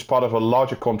website, which is part of a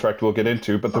larger contract we'll get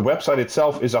into, but the website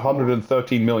itself is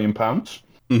 £113 million.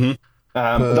 Mm-hmm.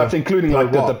 That's including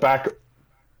like the what? back,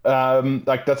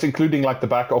 that's including like the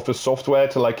back office software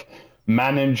to like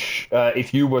manage.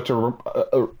 If you were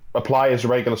to apply as a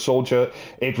regular soldier,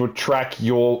 it would track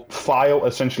your file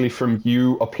essentially from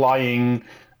you applying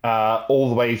all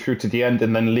the way through to the end,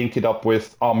 and then link it up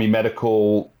with Army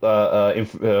medical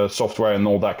software and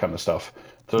all that kind of stuff.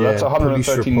 So that's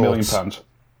 £113 million.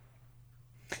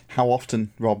 How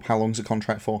often, Rob? How long's the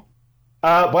contract for?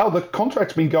 Well, the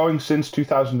contract's been going since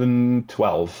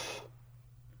 2012.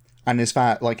 And is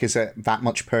it that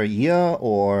much per year,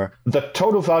 or? The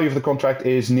total value of the contract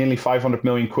is nearly 500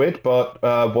 million quid, but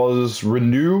was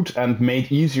renewed and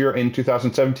made easier in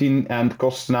 2017 and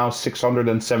costs now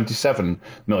 677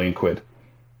 million quid.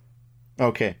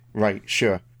 Okay, right,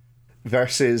 sure.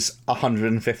 Versus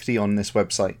 150 on this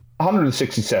website.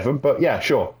 167, but yeah,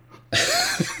 sure.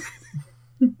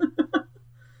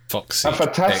 Fuck's sake. And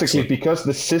fantastically, Excellent. because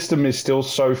the system is still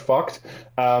so fucked,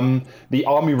 the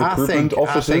Army recruitment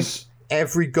offices... I think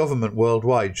every government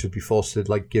worldwide should be forced to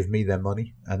like give me their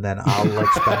money, and then I'll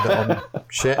like spend it on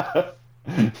shit.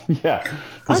 Yeah.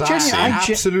 Because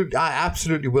I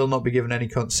absolutely will not be giving any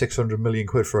cunt 600 million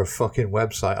quid for a fucking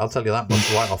website. I'll tell you that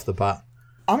much right off the bat.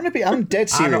 I'm dead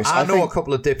serious. I know a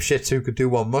couple of dipshits who could do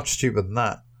one much stupider than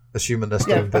that, assuming they're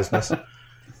still in business.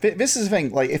 This is the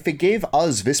thing, like, if they gave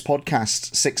us, this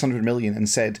podcast, 600 million and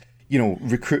said,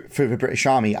 recruit for the British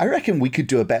Army, I reckon we could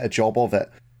do a better job of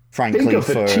it, frankly. Think of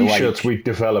the t-shirts we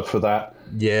developed for that.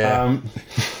 Yeah.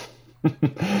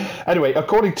 Anyway,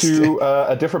 according to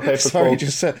a different paper called...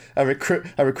 just a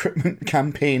recruitment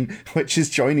campaign, which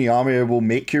is join the Army or we'll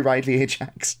make you ride the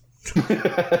Ajax.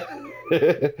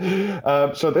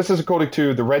 So this is according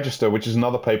to The Register, which is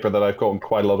another paper that I've gotten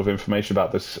quite a lot of information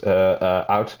about this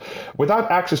out.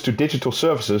 Without access to digital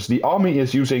services, the Army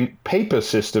is using paper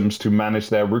systems to manage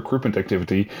their recruitment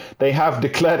activity. They have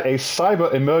declared a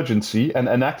cyber emergency and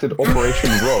enacted Operation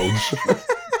Rhodes.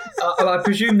 I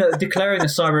presume that declaring a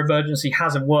cyber emergency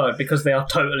hasn't worked because they are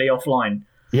totally offline.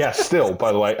 Yeah, still,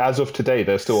 by the way, as of today,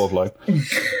 they're still offline.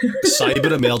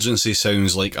 Cyber emergency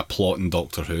sounds like a plot in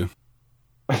Doctor Who.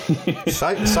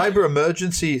 Cyber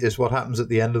emergency is what happens at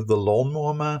the end of the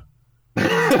Lawnmower Man.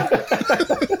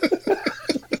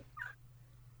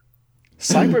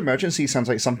 Cyber emergency sounds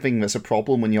like something that's a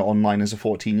problem when you're online as a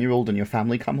 14-year-old and your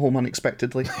family come home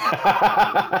unexpectedly.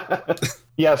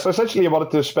 Yeah, so essentially I wanted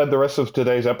to spend the rest of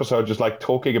today's episode just like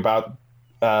talking about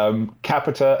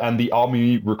Capita and the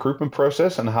army recruitment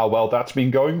process and how well that's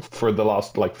been going for the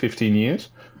last like 15 years.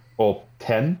 Or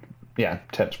 10. Yeah,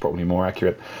 10 is probably more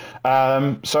accurate.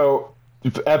 So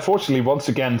unfortunately, once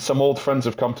again, some old friends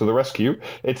have come to the rescue.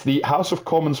 It's the House of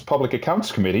Commons Public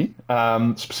Accounts Committee,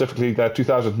 specifically their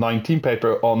 2019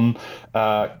 paper on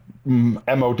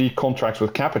MOD contracts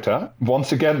with Capita.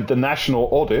 Once again, the National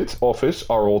Audit Office,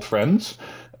 our old friends,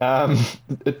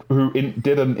 who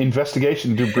did an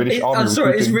investigation into British Army I'm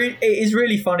sorry, recruiting. it is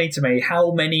really funny to me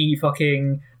how many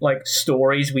fucking like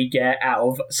stories we get out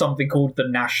of something called the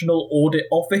National Audit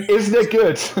Office. Isn't it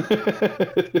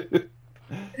good?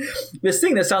 This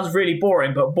thing that sounds really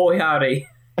boring, but boy howdy,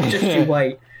 just you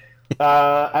wait.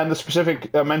 And the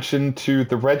specific mention to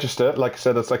the Register, like I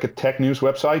said, it's like a tech news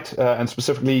website, and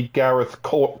specifically Gareth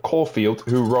Caulfield,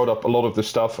 who wrote up a lot of this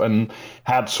stuff and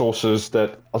had sources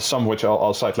that some of which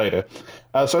I'll cite later.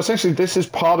 So essentially, this is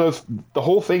the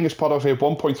whole thing is part of a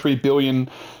 1.3 billion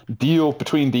deal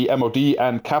between the MOD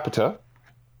and Capita.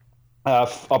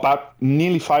 About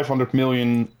nearly 500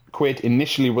 million quid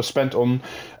initially was spent on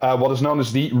what is known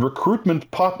as the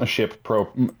Recruitment Partnership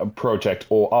Project,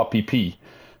 or RPP.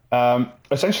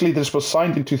 Essentially, this was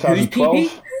signed in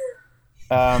 2012.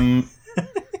 That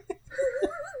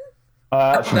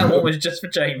one was just for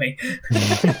Jamie.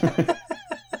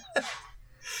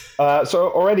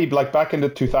 So already, like back in the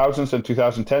 2000s and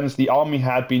 2010s, the army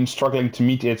had been struggling to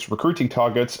meet its recruiting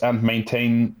targets and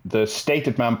maintain the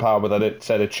stated manpower that it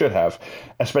said it should have,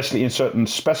 especially in certain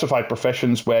specified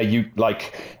professions where you,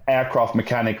 like aircraft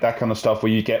mechanic, that kind of stuff,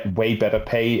 where you get way better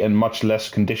pay and much less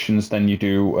conditions than you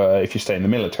do if you stay in the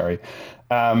military.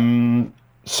 And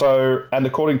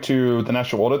according to the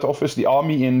National Audit Office, the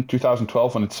Army in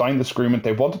 2012, when it signed this agreement,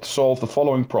 they wanted to solve the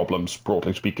following problems,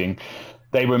 broadly speaking.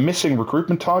 They were missing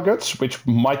recruitment targets, which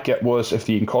might get worse if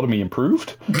the economy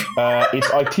improved. Its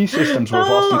IT systems were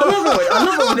vastly... I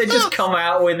love it when they just come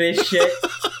out with this shit.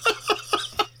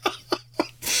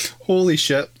 Holy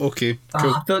shit. Okay,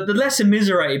 cool. The less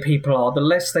immiserated people are, the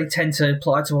less they tend to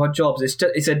apply to our jobs.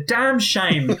 It's a damn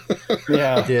shame.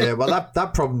 Yeah, well,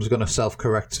 that problem's going to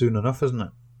self-correct soon enough, isn't it?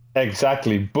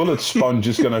 Exactly. Bullet Sponge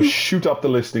is going to shoot up the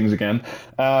listings again.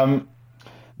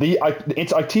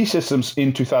 Its IT systems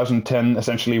in 2010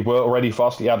 essentially were already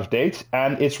vastly out of date,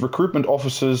 and its recruitment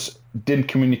officers didn't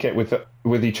communicate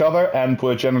with each other and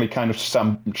were generally kind of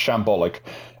shambolic.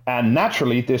 And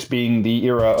naturally, this being the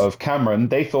era of Cameron,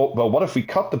 they thought, well, what if we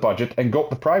cut the budget and got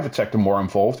the private sector more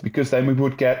involved, because then we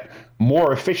would get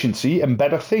more efficiency and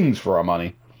better things for our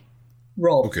money.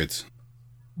 Rob, Oh, good.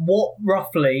 what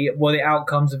roughly were the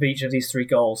outcomes of each of these three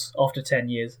goals after 10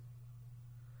 years?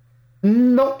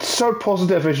 Not so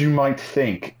positive as you might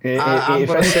think. If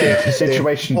anything, the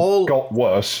situation got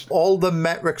worse. All the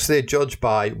metrics they judge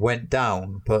by went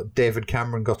down, but David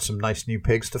Cameron got some nice new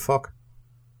pigs to fuck.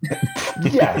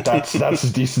 Yeah, that's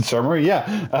a decent summary. Yeah.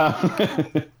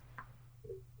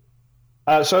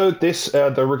 So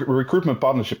the Recruitment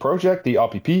Partnership Project, the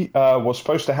RPP, was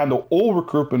supposed to handle all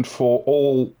recruitment for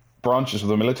all branches of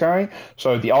the military,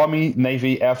 so the Army,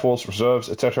 Navy, Air Force, Reserves,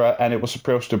 etc., and it was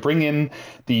supposed to bring in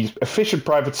the efficient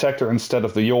private sector instead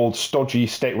of the old stodgy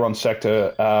state-run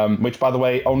sector, which, by the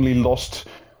way, only lost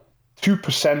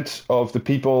 2% of the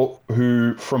people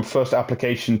who from first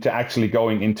application to actually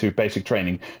going into basic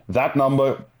training. That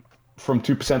number from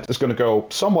 2% is going to go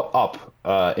somewhat up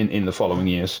in the following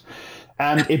years.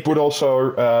 And it would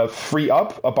also free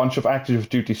up a bunch of active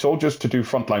duty soldiers to do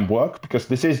frontline work, because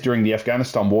this is during the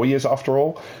Afghanistan war years, after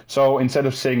all. So instead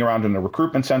of sitting around in a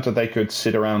recruitment center, they could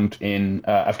sit around in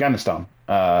Afghanistan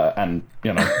and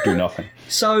do nothing.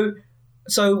 So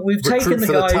we've taken the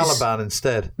for guys. the Taliban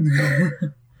instead.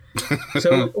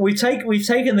 So we've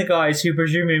taken the guys who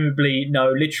presumably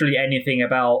know literally anything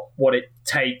about what it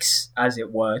takes, as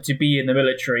it were, to be in the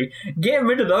military. Getting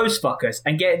rid of those fuckers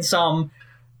and getting some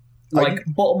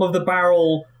bottom of the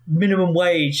barrel minimum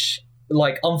wage,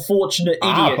 unfortunate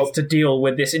idiots to deal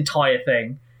with this entire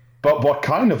thing. But what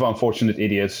kind of unfortunate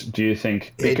idiots do you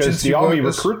think? Because the Army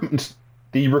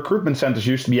recruitment centers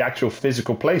used to be actual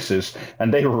physical places,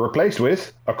 and they were replaced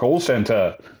with a call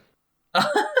center.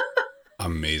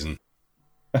 Amazing.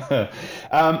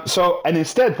 And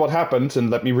instead, what happened, and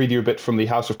let me read you a bit from the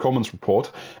House of Commons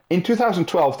report. In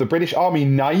 2012, the British Army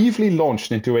naively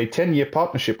launched into a 10-year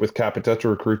partnership with Capita to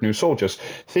recruit new soldiers,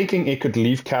 thinking it could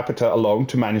leave Capita alone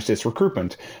to manage this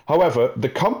recruitment. However, the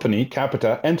company,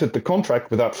 Capita, entered the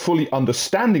contract without fully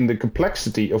understanding the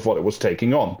complexity of what it was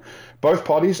taking on. Both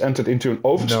parties entered into an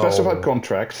overspecified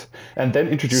contract and then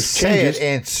introduced changes. Say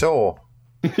it ain't so.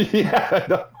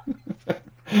 Yeah.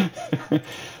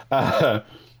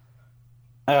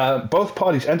 Both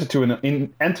parties entered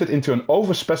into an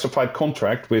overspecified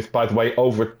contract with, by the way,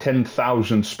 over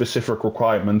 10,000 specific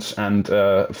requirements and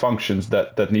functions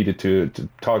that needed to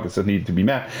targets that needed to be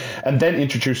met, and then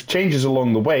introduced changes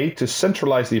along the way to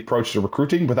centralize the approach to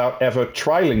recruiting without ever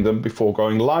trialing them before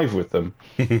going live with them.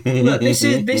 Look, this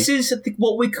is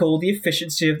what we call the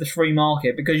efficiency of the free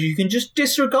market, because you can just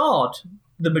disregard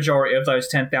the majority of those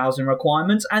 10,000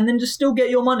 requirements and then just still get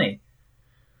your money.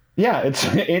 Yeah, it's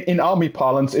in army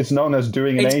parlance, it's known as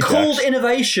doing an Ajax. It's called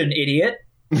innovation, idiot.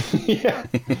 Yeah.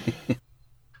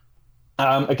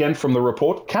 Again, from the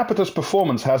report, Capita's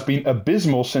performance has been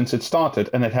abysmal since it started,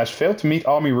 and it has failed to meet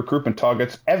army recruitment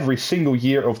targets every single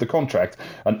year of the contract,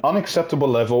 an unacceptable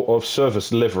level of service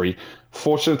delivery.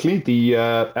 Fortunately, the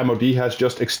MOD has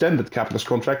just extended Capita's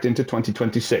contract into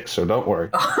 2026, so don't worry.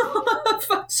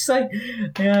 Fuck's sake.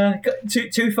 Yeah,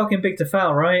 too fucking big to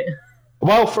fail, right?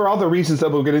 Well, for other reasons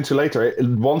that we'll get into later,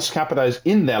 once Capita is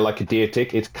in there like a deer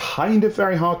tick, it's kind of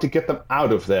very hard to get them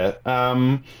out of there.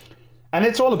 And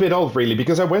it's all a bit old, really,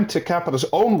 because I went to Capita's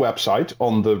own website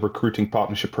on the recruiting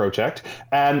partnership project,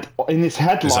 and in its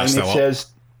headline it says...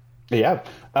 Yeah.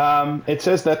 It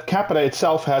says that Capita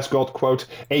itself has got, quote,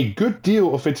 a good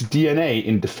deal of its DNA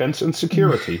in defense and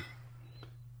security.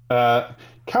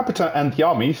 Capita and the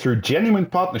Army, through genuine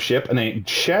partnership and a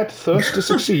shared thirst to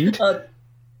succeed...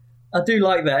 I do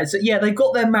like that. They've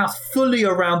got their mouth fully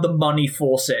around the money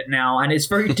faucet now, and it's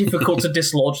very difficult to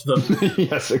dislodge them.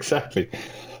 Yes, exactly.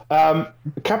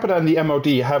 Capita and the MOD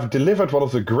have delivered one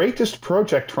of the greatest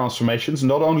project transformations,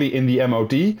 not only in the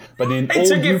MOD, but in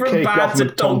all UK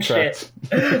government contracts.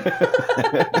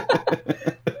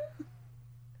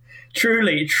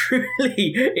 Truly,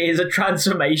 it is a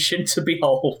transformation to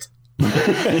behold.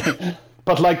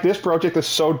 But like, this project is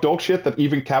so dogshit that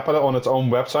even Capita on its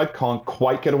own website can't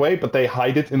quite get away, but they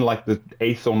hide it in like the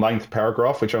 8th or 9th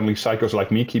paragraph, which only psychos like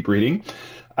me keep reading.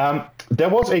 There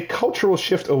was a cultural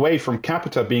shift away from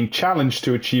Capita being challenged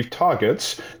to achieve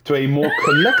targets to a more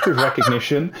collective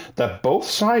recognition that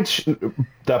both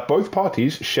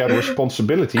parties share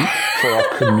responsibility for our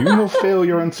communal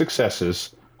failure and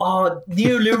successes. Oh,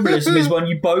 neoliberalism is when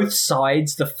you both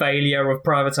sides the failure of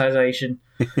privatization.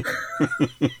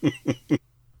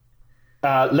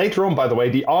 Later on, by the way,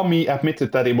 the army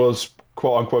admitted that it was,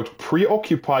 quote-unquote,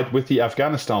 preoccupied with the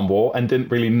Afghanistan war and didn't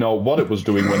really know what it was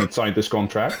doing when it signed this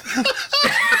contract.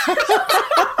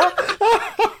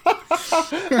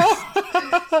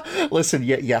 Listen,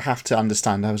 you have to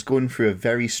understand, I was going through a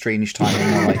very strange time in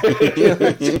my life.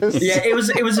 Yeah,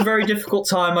 it was a very difficult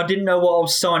time. I didn't know what I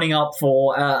was signing up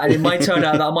for, and it might turn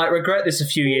out that I might regret this a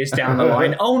few years down the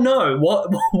line. Oh no,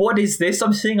 what is this?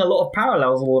 I'm seeing a lot of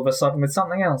parallels all of a sudden with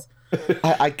something else.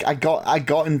 I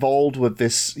got involved with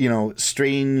this,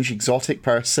 strange, exotic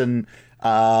person.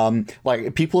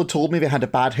 Like, people had told me they had a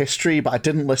bad history, but I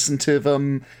didn't listen to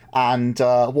them. And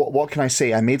what can I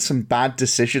say? I made some bad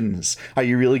decisions. Are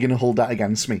you really going to hold that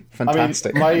against me?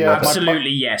 Fantastic. I mean,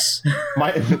 absolutely, yes.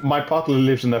 My partner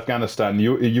lives in Afghanistan.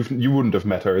 You wouldn't have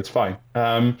met her. It's fine.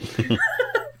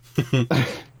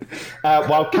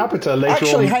 While Capita later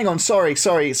Actually, on... hang on. Sorry.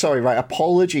 Right.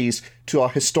 Apologies to our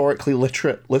historically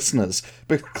literate listeners,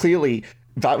 but clearly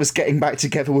that was getting back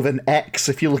together with an X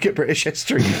if you look at British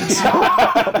history.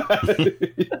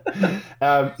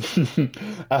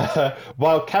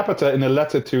 While Capita, in a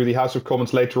letter to the House of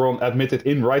Commons later on, admitted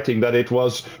in writing that it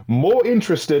was more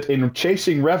interested in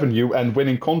chasing revenue and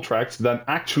winning contracts than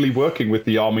actually working with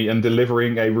the army and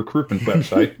delivering a recruitment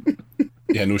website.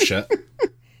 Yeah, no shit.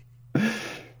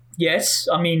 Yes,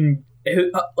 I mean,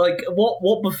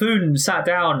 what buffoon sat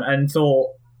down and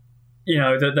thought,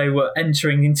 that they were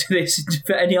entering into this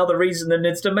for any other reason than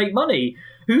it's to make money?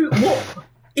 What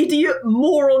idiot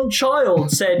moron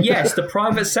child said, yes, the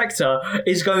private sector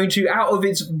is going to, out of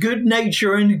its good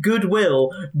nature and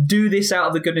goodwill, do this out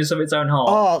of the goodness of its own heart?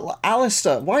 Oh,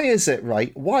 Alistair, why is it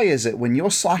when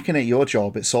you're slacking at your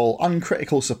job, it's all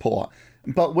uncritical support,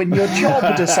 but when your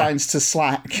job decides to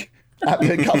slack at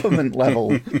the government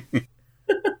level...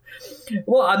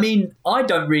 Well, I mean, I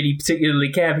don't really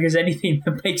particularly care because anything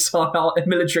that makes our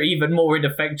military even more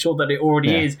ineffectual than it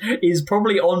already is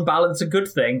probably on balance a good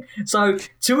thing. So,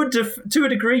 to a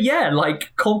degree, yeah,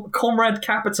 like Comrade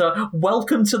Capita,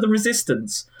 welcome to the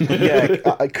resistance. Yeah,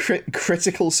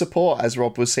 critical support, as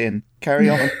Rob was saying. Carry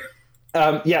on.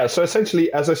 So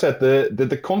essentially, as I said,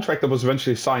 the contract that was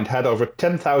eventually signed had over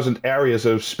 10,000 areas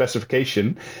of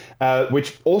specification,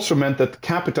 which also meant that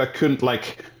Capita couldn't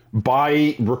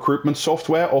buy recruitment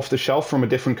software off the shelf from a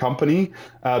different company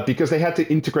because they had to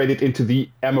integrate it into the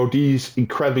MOD's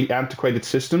incredibly antiquated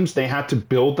systems. They had to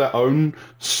build their own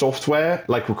software,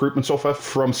 like recruitment software,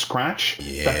 from scratch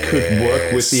that could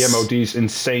work with the MOD's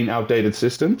insane outdated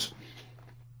systems.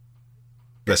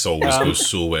 This always goes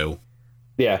so well.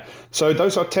 Yeah, so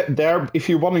those are there. If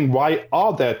you're wondering why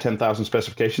are there 10,000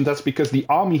 specifications, that's because the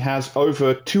Army has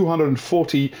over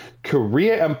 240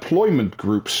 career employment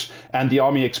groups, and the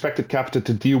Army expected Capita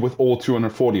to deal with all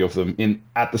 240 of them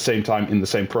at the same time in the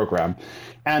same program.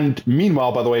 And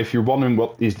meanwhile, by the way, if you're wondering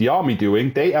what is the Army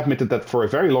doing, they admitted that for a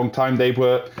very long time they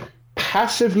were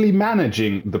passively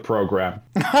managing the program.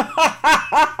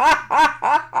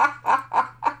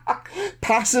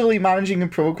 Passively managing a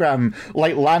program,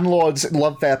 like landlords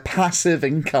love their passive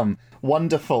income.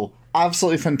 Wonderful.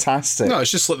 Absolutely fantastic. No,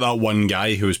 it's just like that one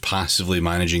guy who was passively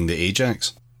managing the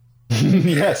Ajax.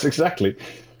 Yes, exactly.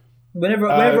 Whenever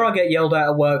I get yelled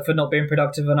at work for not being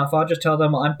productive enough, I just tell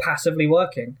them I'm passively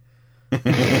working.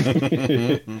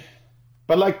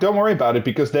 But don't worry about it,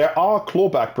 because there are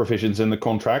clawback provisions in the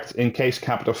contract in case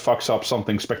Capita fucks up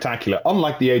something spectacular.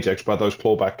 Unlike the Ajax, where those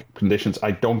clawback conditions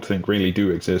I don't think really do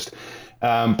exist.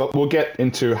 But we'll get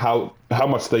into how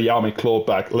much the Army clawed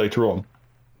back later on.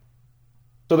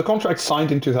 So the contract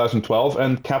signed in 2012,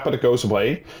 and Capita goes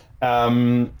away,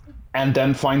 and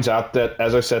then finds out that,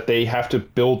 as I said, they have to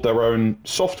build their own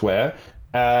software,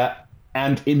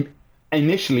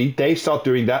 Initially, they start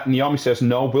doing that, and the Army says,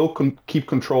 no, we'll keep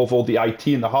control of all the IT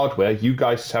and the hardware. You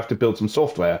guys have to build some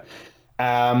software.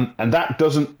 And that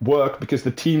doesn't work because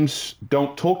the teams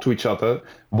don't talk to each other.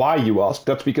 Why, you ask?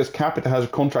 That's because Capita has a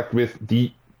contract with the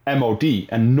MOD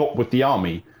and not with the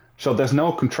Army. So there's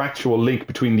no contractual link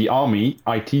between the Army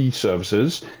IT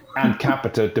services and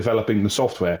Capita developing the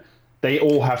software. They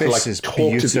all have to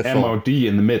talk to the MOD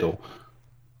in the middle.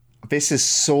 This is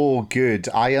so good.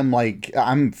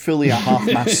 I'm fully a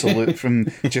half-mast salute from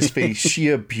just the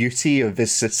sheer beauty of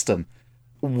this system.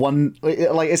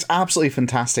 It's absolutely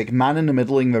fantastic. Man in the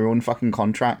middling their own fucking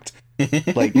contract.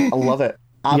 I love it.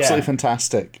 Absolutely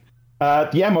fantastic.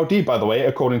 The MOD, by the way,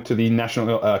 according to the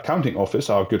National Accounting Office,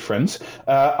 our good friends,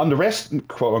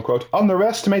 quote unquote,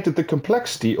 underestimated the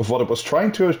complexity of what it was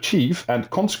trying to achieve and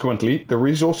consequently the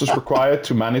resources required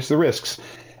to manage the risks,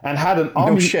 and had an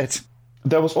Army. No shit.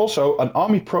 There was also an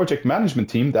Army project management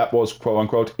team that was,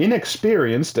 quote-unquote,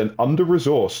 inexperienced and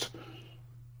under-resourced.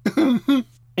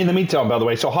 In the meantime, by the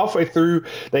way, so halfway through,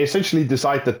 they essentially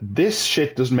decide that this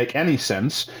shit doesn't make any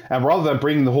sense, and rather than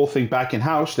bringing the whole thing back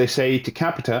in-house, they say to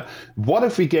Capita, what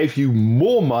if we gave you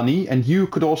more money and you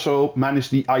could also manage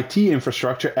the IT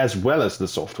infrastructure as well as the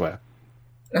software?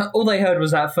 All they heard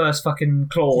was that first fucking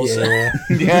clause. Yeah.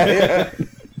 Yeah.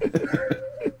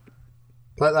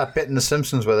 Like that bit in The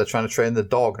Simpsons where they're trying to train the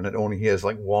dog and it only hears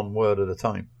one word at a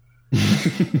time.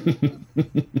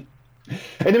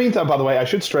 In the meantime, by the way, I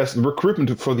should stress the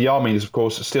recruitment for the Army is, of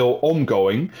course, still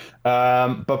ongoing.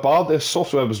 But while this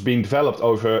software was being developed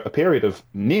over a period of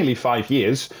nearly 5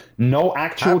 years, no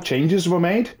actual changes were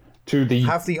made to the...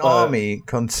 Have the Army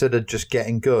considered just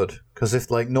getting good? Because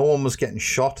if no one was getting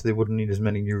shot, they wouldn't need as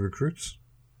many new recruits.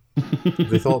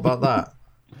 Have they thought about that?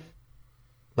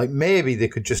 Maybe they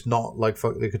could just not,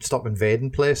 they could stop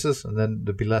invading places and then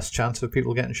there'd be less chance of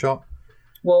people getting shot.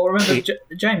 Well, remember,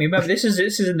 Jamie, this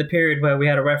is in the period where we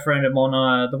had a referendum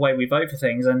on the way we vote for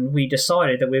things, and we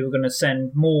decided that we were going to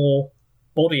send more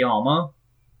body armour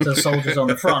to the soldiers on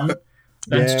the front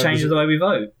than to change the way we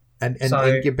vote. And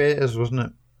incubators, wasn't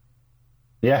it?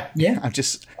 Yeah. Yeah,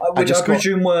 Which I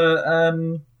presume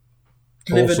were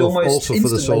delivered almost also instantly. For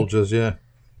the soldiers, yeah.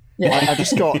 Yeah. I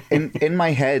just got in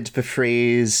my head the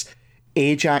phrase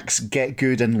Ajax get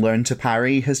good and learn to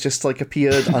parry has just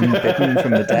appeared unbidden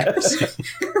from the depths.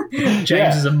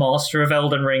 James is a master of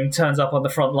Elden Ring, turns up on the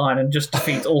front line and just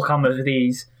defeats all comers with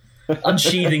ease,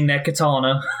 unsheathing their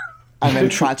katana. And then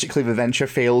tragically the venture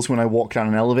fails when I walk down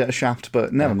an elevator shaft,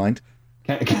 but never mind.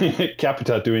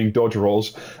 Capita doing dodge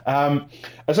rolls.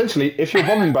 Essentially, if you're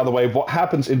wondering, by the way, what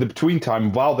happens in the between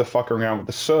time while they're fucking around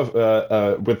with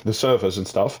the servers and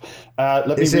stuff, let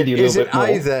me read you a little bit more.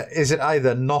 Is it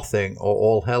either nothing or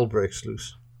all hell breaks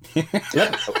loose?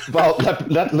 I'll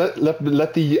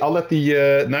let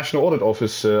the National Audit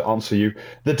Office answer you.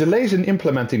 The delays in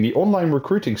implementing the online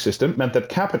recruiting system meant that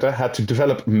Capita had to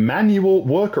develop manual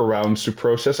workarounds to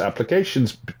process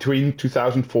applications between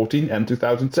 2014 and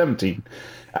 2017.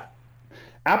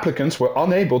 Applicants were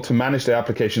unable to manage their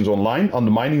applications online,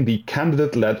 undermining the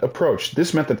candidate-led approach.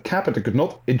 This meant that Capita could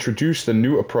not introduce the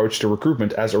new approach to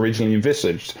recruitment as originally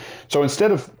envisaged. So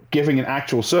instead of giving an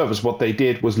actual service, what they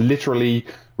did was literally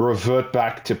revert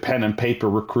back to pen and paper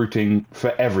recruiting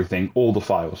for everything, all the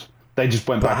files. They just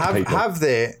went back to paper. Have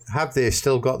they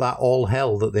still got that all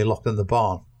hell that they locked in the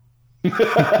barn?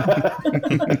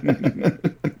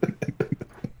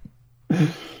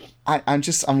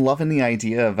 I'm loving the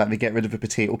idea that they get rid of a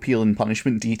potato peel and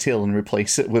punishment detail and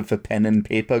replace it with a pen and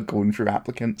paper going through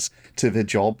applicants to the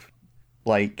job.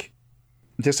 Like,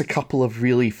 there's a couple of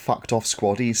really fucked off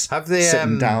squaddies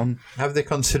sitting down. Have they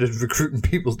considered recruiting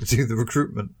people to do the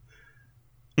recruitment?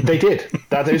 They did.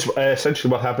 That is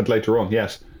essentially what happened later on,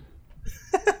 yes.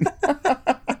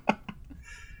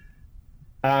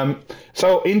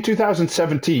 So in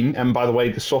 2017, and by the way,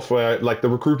 the software, like the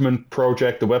recruitment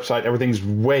project, the website, everything's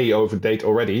way over date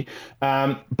already.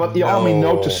 But the Army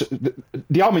notices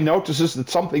that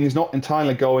something is not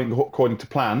entirely going according to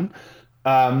plan,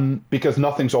 because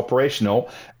nothing's operational.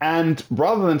 And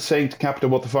rather than saying to Capita,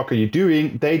 "What the fuck are you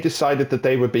doing?" they decided that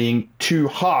they were being too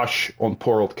harsh on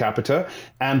poor old Capita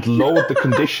and lowered the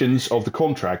conditions of the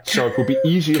contract, so it would be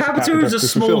easier for Capita to fulfill them. Capita is a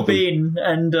small bean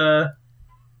and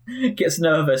gets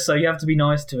nervous, so you have to be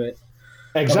nice to it.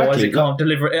 Exactly. Otherwise,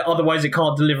 it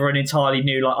can't deliver an entirely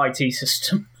new IT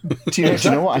system. Do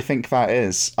you know what I think that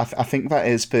is? I think that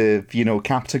is the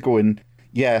Capita going,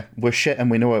 "Yeah, we're shit and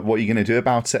we know it. What are you going to do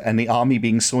about it?" And the Army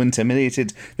being so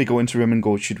intimidated, they go into a room and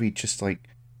go, "Should we just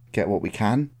get what we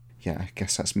can? Yeah, I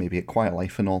guess that's maybe a quiet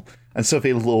life and all." And so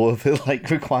they lower the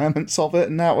requirements of it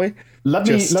in that way. Let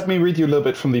me read you a little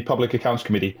bit from the Public Accounts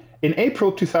Committee. In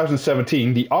April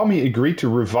 2017, the Army agreed to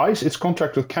revise its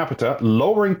contract with Capita,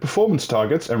 lowering performance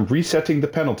targets and resetting the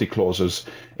penalty clauses.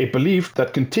 It believed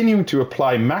that continuing to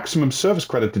apply maximum service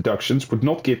credit deductions would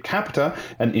not give Capita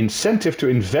an incentive to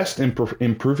invest in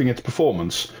improving its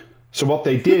performance. So what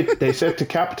they did, they said to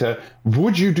Capita,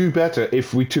 "Would you do better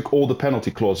if we took all the penalty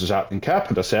clauses out?" And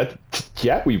Capita said,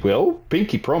 "Yeah, we will.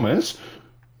 Pinky promise."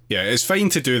 Yeah, it's fine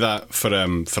to do that for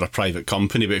a private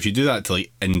company, but if you do that to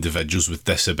individuals with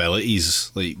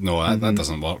disabilities, that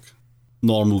doesn't work.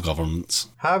 Normal governments.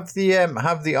 Have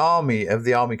the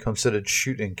army considered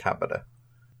shooting Capita?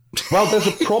 Well, there's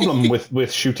a problem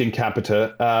with shooting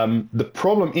Capita. The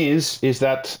problem is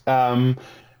that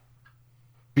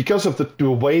because of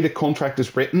the way the contract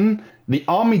is written, the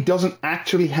Army doesn't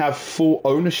actually have full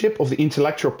ownership of the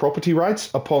intellectual property rights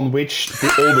upon which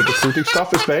all the recruiting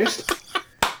stuff is based.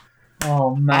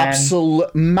 Oh, man.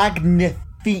 Absolute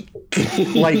magnifique.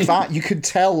 Like that, you could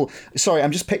tell. Sorry,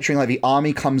 I'm just picturing the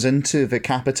Army comes into the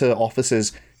Capita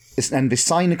offices and they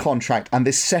sign a contract, and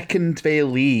the second they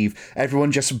leave,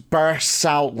 everyone just bursts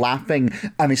out laughing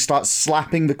and they start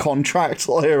slapping the contract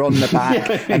lawyer on the back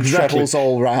and travels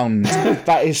all round.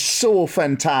 That is so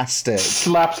fantastic.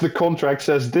 Slaps the contract,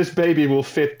 says this baby will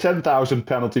fit 10,000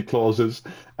 penalty clauses.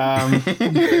 I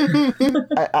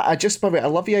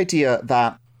love the idea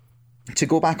that, to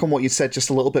go back on what you said just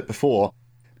a little bit before,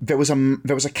 there was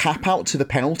a cap out to the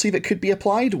penalty that could be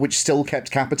applied, which still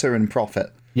kept Capita in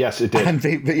profit. Yes, it did. And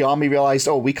the Army realised,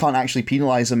 we can't actually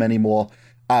penalise them anymore.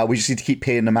 We just need to keep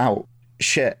paying them out.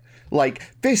 Shit.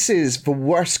 This is the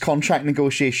worst contract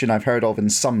negotiation I've heard of in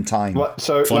some time.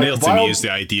 Funnier to me is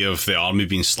the idea of the Army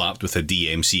being slapped with a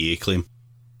DMCA claim.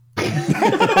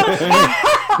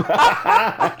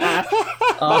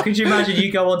 Could you imagine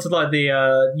you go onto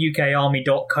the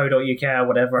ukarmy.co.uk or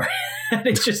whatever, and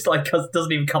it's just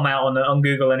doesn't even come out on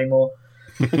Google anymore.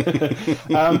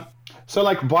 So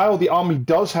while the Army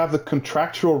does have the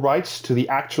contractual rights to the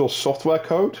actual software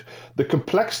code, the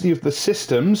complexity of the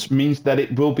systems means that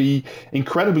it will be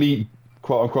incredibly,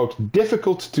 quote unquote,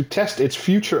 difficult to test its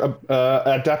future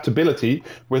adaptability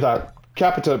without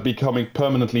Capita becoming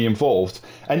permanently involved.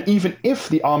 And even if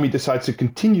the Army decides to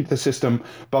continue the system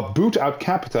but boot out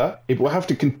Capita, it will have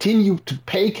to continue to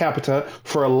pay Capita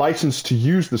for a license to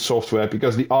use the software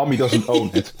because the Army doesn't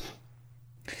own it.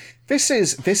 This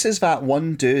is that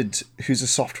one dude who's a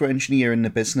software engineer in the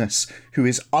business who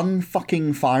is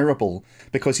unfucking fireable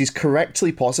because he's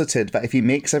correctly posited that if he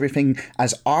makes everything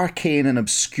as arcane and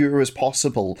obscure as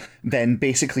possible, then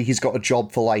basically he's got a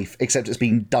job for life, except it's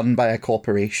being done by a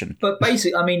corporation. But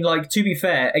basically, I mean, like, to be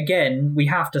fair, again, we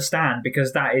have to stand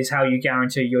because that is how you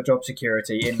guarantee your job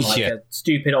security in like a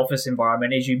stupid office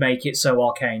environment, is you make it so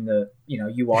arcane that, you know,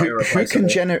 you are irreplaceable.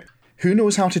 Who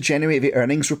knows how to generate the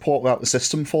earnings report without the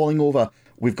system falling over?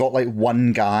 We've got like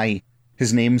one guy.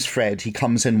 His name's Fred. He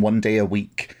comes in one day a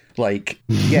week. Like,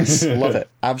 yes, love it.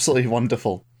 Absolutely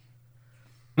wonderful.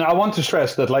 Now, I want to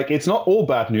stress that, like, it's not all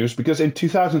bad news, because in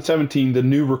 2017, the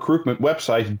new recruitment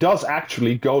website does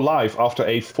actually go live after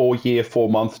a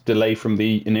 4-month delay from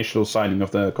the initial signing of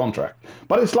the contract.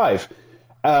 But it's live.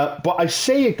 But I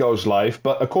say it goes live,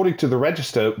 but according to the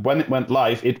register, when it went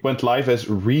live as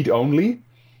read-only.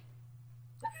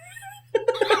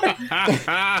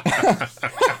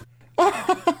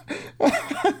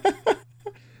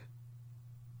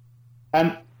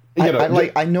 And you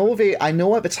know, I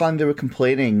know at the time they were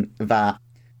complaining that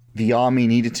the army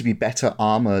needed to be better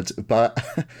armored, but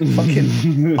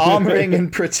fucking armoring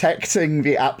and protecting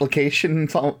the application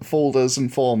folders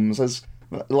and forms is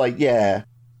like, yeah.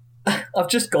 I've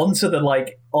just gone to the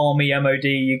like Army MOD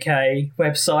UK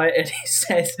website, and it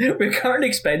says we're currently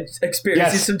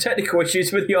experiencing some technical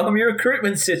issues with the Army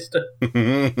recruitment system.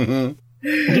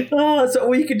 So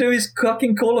all you can do is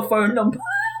fucking call a phone number.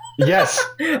 Yes.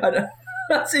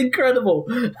 That's incredible.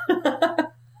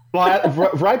 Well,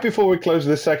 right before we close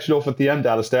this section off at the end,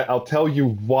 Alistair, I'll tell you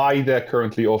why they're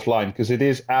currently offline, because it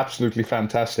is absolutely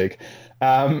fantastic.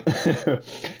 So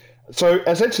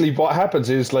essentially what happens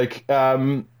is, like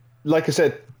I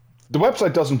said, the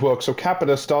website doesn't work, so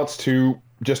Capita starts to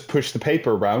just push the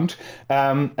paper around.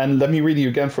 And let me read you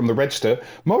again from the register.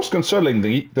 Most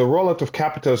concerningly, the rollout of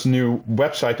Capita's new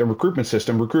website and recruitment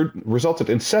system resulted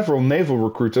in several naval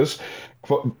recruiters,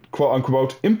 quote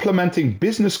unquote, implementing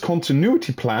business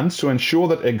continuity plans to ensure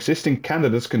that existing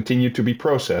candidates continue to be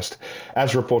processed.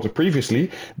 As reported previously,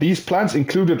 these plans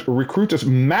included recruiters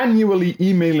manually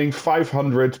emailing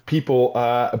 500 people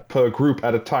per group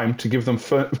at a time to give them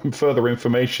further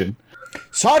information.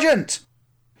 Sergeant,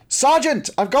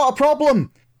 I've got a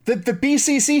problem. The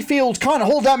BCC field can't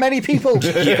hold that many people. I'd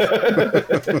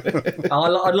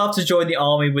love to join the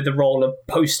army with the role of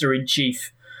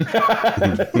poster-in-chief.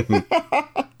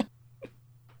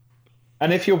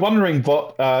 And if you're wondering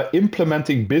what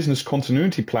implementing business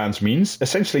continuity plans means,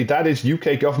 essentially that is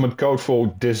UK government code for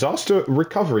disaster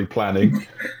recovery planning.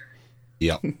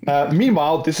 Yeah.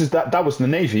 Meanwhile, that was the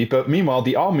Navy, but meanwhile,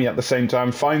 the Army at the same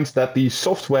time finds that the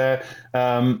software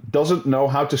doesn't know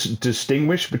how to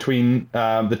distinguish between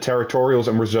the territorials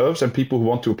and reserves and people who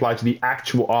want to apply to the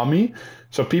actual Army.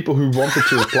 So people who wanted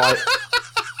to apply...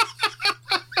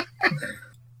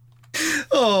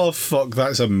 Oh, fuck,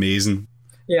 that's amazing.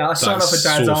 Yeah, I signed up for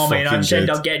Dad's army and I just end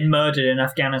up getting murdered in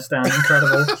Afghanistan.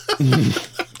 Incredible.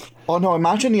 Oh no,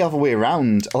 imagine the other way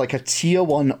around. Like a tier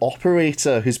 1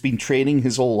 operator who's been training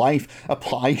his whole life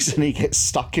applies and he gets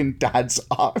stuck in Dad's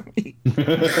army.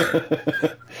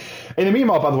 In the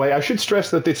meanwhile, by the way, I should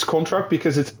stress that this contract,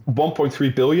 because it's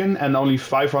 1.3 billion and only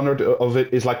 500 of it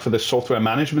is like for the software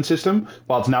management system,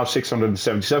 well, it's now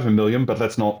 677 million, but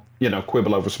let's not,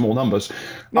 quibble over small numbers.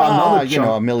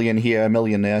 A million here, a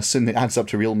million there, so it adds up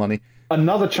to real money.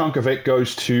 Another chunk of it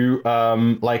goes to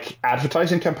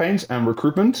advertising campaigns and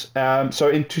recruitment. So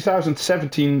in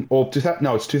 2017,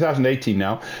 it's 2018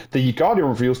 now, The Guardian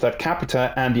reveals that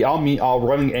Capita and the Army are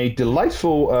running a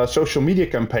delightful social media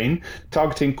campaign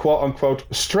targeting quote-unquote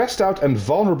stressed out and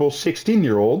vulnerable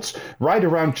 16-year-olds right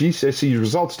around GCSE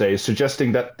results day,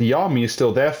 suggesting that the Army is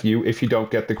still there for you if you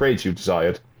don't get the grades you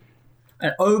desired.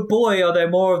 And oh boy, are there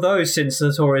more of those since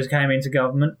the Tories came into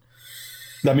government.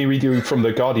 Let me read you from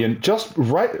The Guardian. Just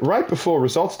right before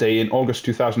results day in August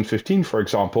 2015, for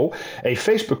example, a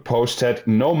Facebook post said,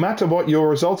 "No matter what your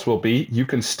results will be, you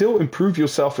can still improve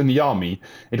yourself in the army."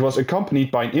 It was accompanied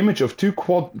by an image of 2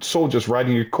 quad soldiers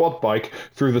riding a quad bike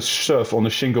through the surf on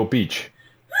a shingle beach.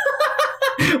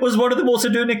 Was one of them also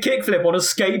doing a kickflip on a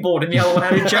skateboard and the other one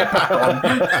had a jetpack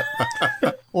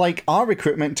on? Like, our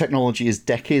recruitment technology is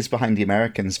decades behind the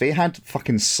Americans. They had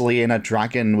fucking slaying a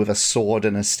dragon with a sword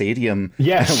in a stadium.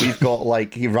 Yes. And we've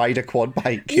got, you ride a quad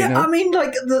bike, Yeah, you know? I mean,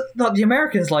 the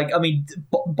Americans,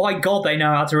 by God, they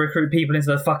know how to recruit people into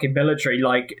the fucking military.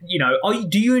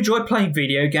 Do you enjoy playing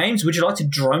video games? Would you like to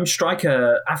drone strike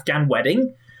a Afghan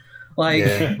wedding?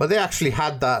 Yeah. But they actually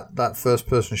had that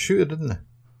first-person shooter, didn't they?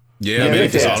 Yeah,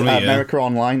 America's Army, America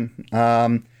Online.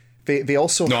 They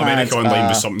also had... America Online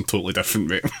was something totally different,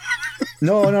 mate.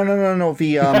 No.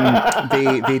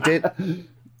 They did.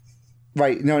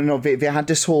 Right, no. They had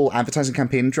this whole advertising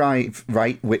campaign drive,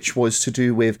 right, which was to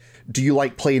do with, do you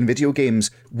like playing video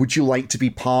games? Would you like to be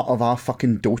part of our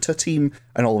fucking Dota team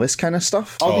and all this kind of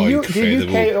stuff? The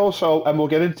incredible. UK also, and we'll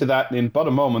get into that in but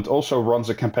a moment, also runs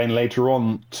a campaign later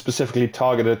on specifically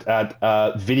targeted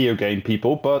at video game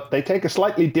people, but they take a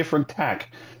slightly different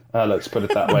tack. Let's put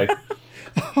it that way.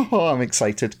 Oh, I'm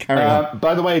excited. Carry on.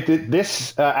 By the way,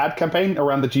 this ad campaign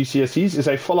around the GCSEs is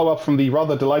a follow-up from the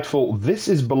rather delightful This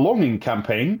Is Belonging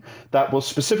campaign that was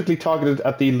specifically targeted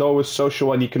at the lowest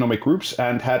social and economic groups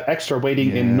and had extra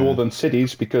weighting in northern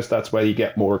cities because that's where you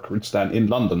get more recruits than in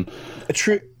London. A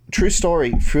true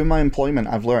story. Through my employment,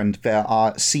 I've learned there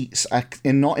are seats,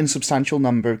 not insubstantial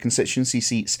number of constituency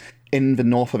seats in the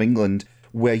north of England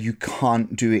where you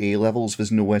can't do A-levels.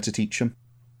 There's nowhere to teach them.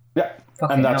 Yeah.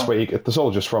 And that's where you get the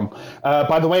soldiers from.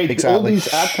 By the way, all these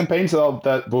ad campaigns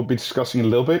that we'll be discussing a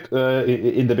little bit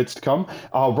in the bits to come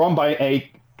are run by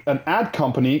an ad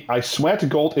company, I swear to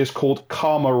God, is called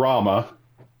Karmarama.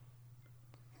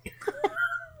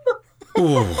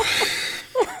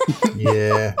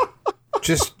 Yeah.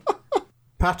 Just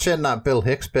patch in that Bill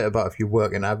Hicks bit about if you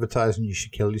work in advertising, you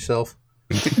should kill yourself.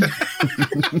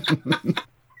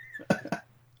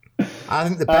 I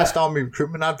think the best army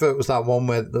recruitment advert was that one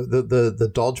where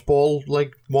the dodgeball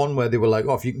one where they were like,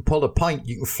 oh, if you can pull a pint,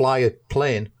 you can fly a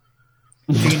plane.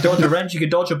 If you can dodge a wrench, you can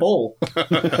dodge a ball.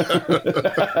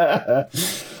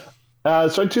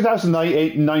 So in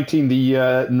 2019,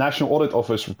 the National Audit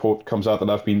Office report comes out that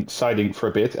I've been citing for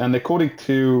a bit, and according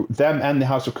to them and the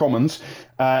House of Commons,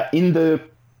 in the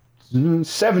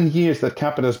 7 years that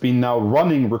Capita has been now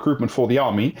running recruitment for the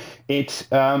army, it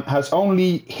has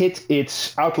only hit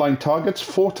its outlined targets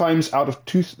 4 times out of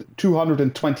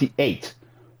 228.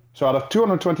 So out of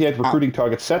 228 recruiting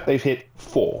targets set, they've hit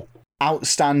 4.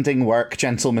 Outstanding work,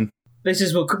 gentlemen. This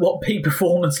is what peak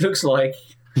performance looks like.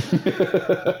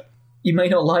 You may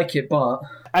not like it, but...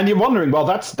 And you're wondering, well,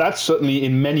 that's certainly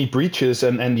in many breaches,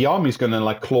 and the army's going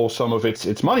to claw some of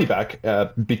its money back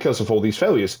because of all these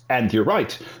failures. And you're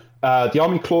right. The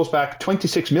army claws back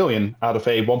 26 million out of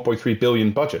a 1.3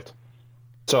 billion budget.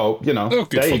 So,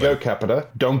 there you go, Capita.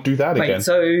 Don't do that again.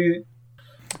 So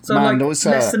Man,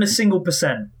 less than a single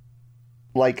percent.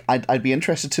 I'd be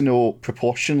interested to know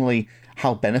proportionally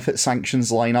how benefit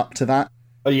sanctions line up to that.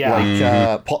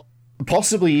 Yeah.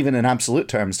 Possibly even in absolute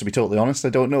terms, to be totally honest. I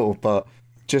don't know, but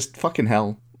just fucking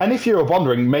hell. And if you're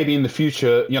wondering, maybe in the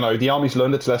future, the army's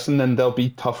learned its lesson and they'll be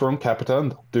tougher on Capita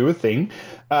and they'll do a thing.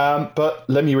 But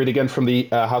let me read again from the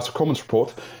House of Commons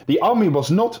report. The army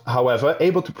was not, however,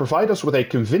 able to provide us with a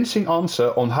convincing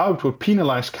answer on how it would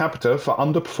penalise Capita for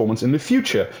underperformance in the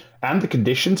future and the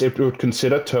conditions it would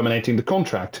consider terminating the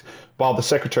contract. While the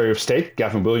Secretary of State,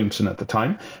 Gavin Williamson at the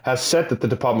time, has said that the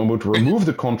department would remove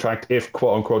the contract if,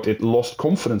 quote-unquote, it lost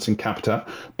confidence in Capita,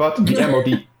 but the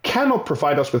MOD cannot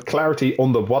provide us with clarity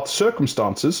on what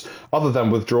circumstances, other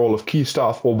than withdrawal of key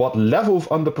staff, or what level of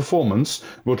underperformance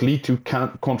would lead to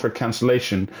contract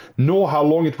cancellation, nor how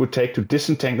long it would take to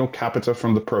disentangle Capita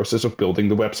from the process of building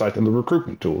the website and the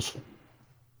recruitment tools.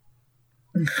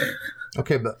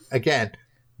 Okay, but again,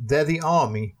 they're the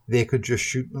army. They could just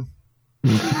shoot them.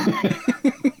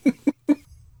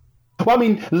 Well, I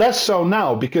mean, less so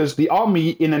now, because the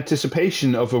army, in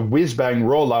anticipation of a whiz-bang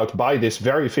rollout by this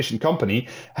very efficient company,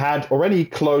 had already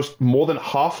closed more than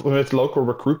half of its local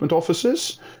recruitment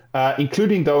offices,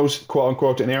 including those,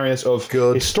 quote-unquote, in areas of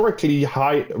historically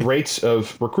high rates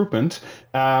of recruitment,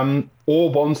 or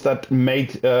ones that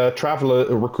made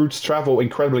recruits travel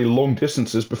incredibly long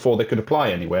distances before they could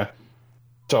apply anywhere.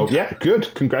 So yeah,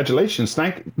 good. Congratulations.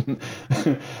 Like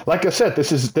I said,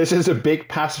 this is a big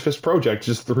pacifist project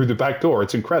just through the back door.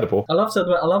 It's incredible. I love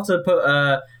to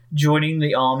put joining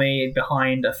the army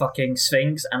behind a fucking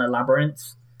sphinx and a labyrinth.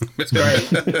 It's great.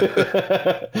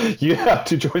 You have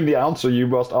to join the answer. You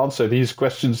must answer these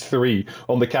questions 3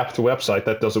 on the Capita website.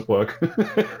 That doesn't work.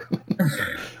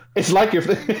 It's like if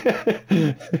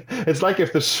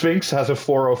the Sphinx has a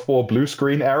 404 blue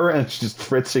screen error and it's just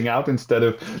fritzing out instead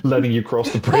of letting you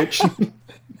cross the bridge.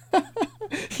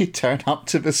 You turn up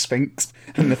to the Sphinx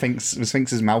and the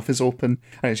Sphinx's mouth is open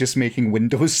and it's just making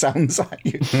Windows sounds at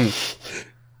you.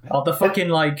 Oh, the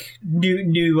fucking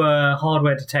new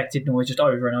hardware detected noise just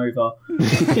over and over.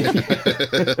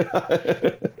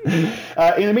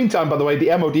 In the meantime, by the way,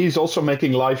 the MOD is also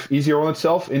making life easier on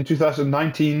itself. In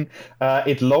 2019,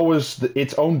 it lowers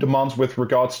its own demands with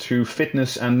regards to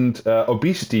fitness and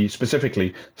obesity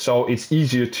specifically. So it's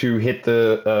easier to hit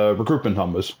the recruitment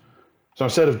numbers. So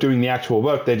instead of doing the actual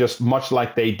work, they just, much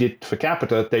like they did for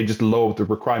Capita, they just lowered the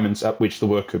requirements at which the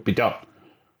work could be done.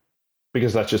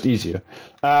 because that's just easier.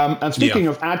 And speaking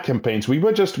of ad campaigns, we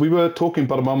were talking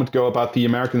about a moment ago about the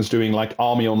Americans doing like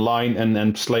Army Online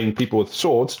and slaying people with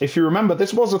swords. If you remember,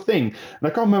 this was a thing, and I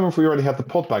can't remember if we already had the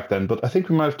pod back then, but I think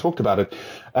we might have talked about it.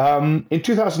 In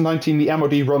 2019, the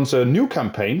MOD runs a new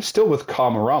campaign, still with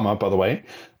Karmarama, by the way,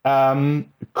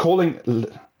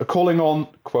 calling on,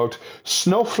 quote,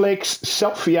 snowflakes,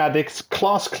 selfie addicts,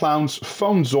 class clowns,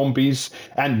 phone zombies,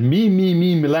 and me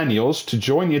millennials to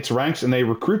join its ranks in a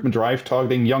recruitment drive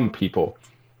targeting young people.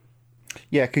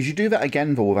 Yeah, because you do that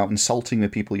again, though, without insulting the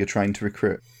people you're trying to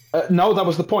recruit. No, that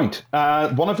was the point.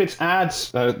 One of its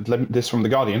ads, this from The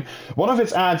Guardian, one of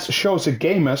its ads shows a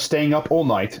gamer staying up all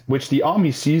night, which the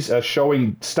army sees as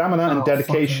showing stamina and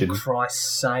dedication. For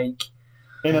Christ's sake.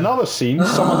 In another scene,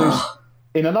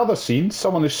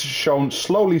 someone is shown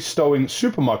slowly stowing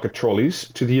supermarket trolleys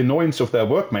to the annoyance of their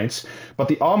workmates, but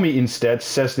the army instead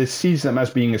says this sees them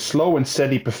as being a slow and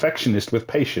steady perfectionist with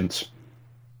patience.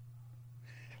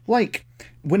 Like,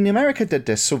 when America did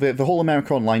this, so the whole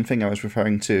America Online thing I was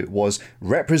referring to was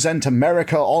represent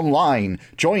America Online,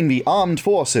 join the armed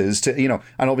forces to,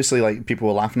 and obviously, like, people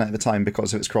were laughing at the time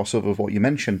because it was crossover with what you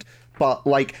mentioned. But,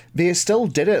 like, they still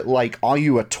did it like, are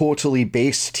you a totally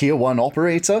base tier 1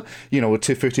 operator?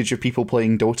 To footage of people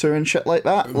playing Dota and shit like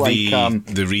that. Like,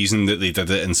 the reason that they did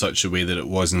it in such a way that it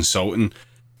was insulting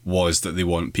was that they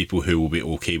want people who will be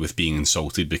okay with being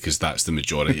insulted, because that's the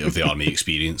majority of the army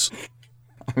experience.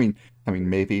 I mean,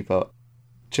 maybe, but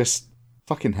just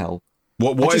fucking hell.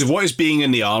 What is being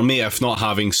in the army if not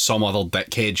having some other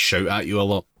dickhead shout at you a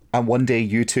lot? And one day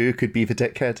you too could be the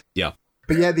dickhead. Yeah.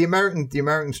 But yeah, the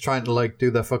Americans trying to like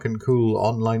do their fucking cool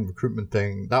online recruitment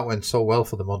thing, that went so well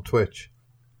for them on Twitch.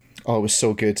 Oh, it was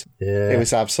so good. Yeah. It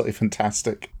was absolutely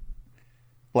fantastic.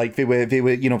 Like they were,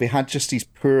 they had just these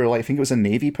poor, like I think it was a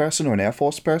Navy person or an Air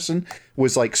Force person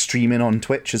was like streaming on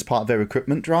Twitch as part of their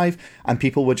recruitment drive, and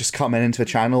people were just coming into the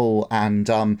channel and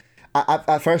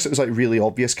at first it was like really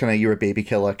obvious kind of you're a baby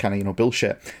killer kind of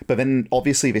bullshit, but then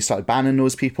obviously they started banning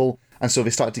those people, and so they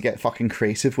started to get fucking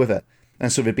creative with it.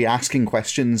 And so they'd be asking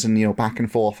questions and, back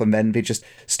and forth, and then they just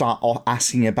start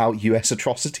asking about US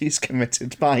atrocities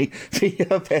committed by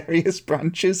the various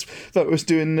branches that was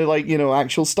doing the,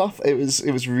 actual stuff. It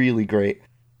was really great.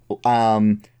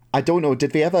 I don't know,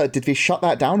 did they shut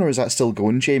that down, or is that still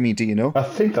going, Jamie? Do you know? I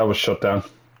think that was shut down.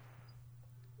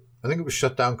 I think it was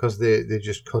shut down because they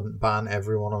just couldn't ban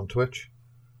everyone on Twitch.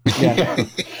 Yeah.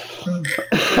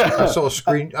 I saw a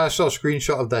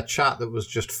screenshot of their chat that was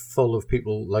just full of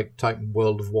people like typing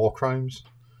World of War crimes.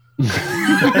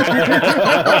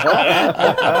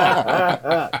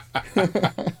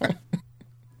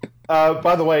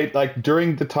 By the way, like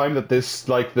during the time that this,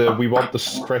 like the We Want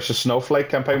the Precious Snowflake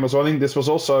campaign was running, this was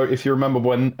also, if you remember,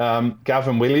 when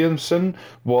Gavin Williamson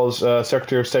was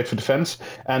Secretary of State for Defense,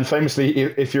 and famously,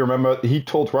 if you remember, he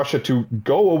told Russia to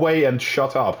go away and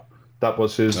shut up. That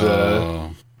was his...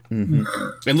 And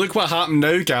look what happened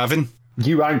now, Gavin.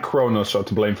 You and Kronos are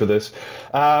to blame for this.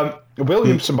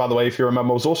 Williamson, by the way, if you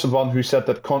remember, was also the one who said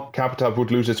that Capita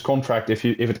would lose its contract if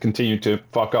it continued to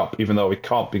fuck up, even though it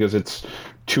can't because it's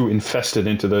too infested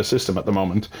into the system at the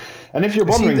moment. And if you're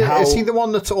wondering is he the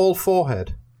one that's all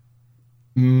forehead?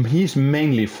 He's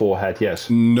mainly forehead, yes.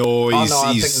 No, he's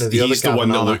the one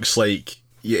that Arnold. looks like...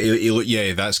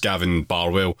 Yeah, that's Gavin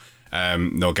Barwell.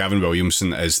 No, Gavin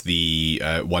Williamson is the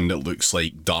one that looks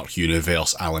like Dark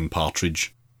Universe Alan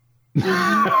Partridge.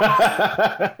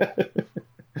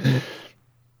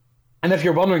 And if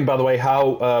you're wondering, by the way,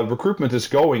 how recruitment is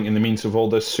going in the means of all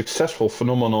this successful,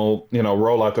 phenomenal,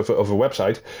 rollout of a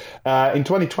website, in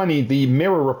 2020, the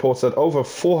Mirror reports that over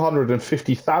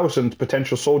 450,000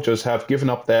 potential soldiers have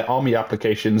given up their army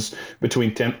applications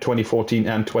between 2014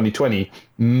 and 2020.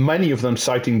 Many of them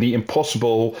citing the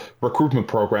impossible recruitment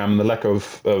program and the lack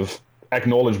of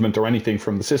acknowledgement or anything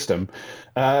from the system.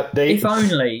 If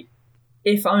only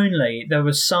there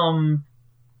was some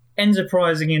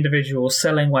enterprising individual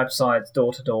selling websites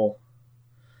door to door.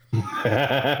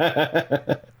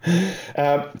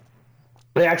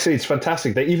 Actually, it's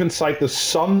fantastic. They even cite the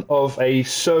son of a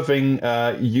serving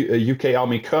UK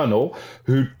Army colonel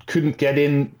who couldn't get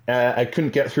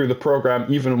through the program,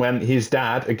 even when his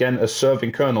dad, again a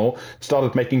serving colonel,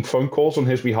 started making phone calls on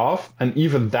his behalf, and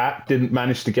even that didn't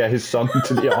manage to get his son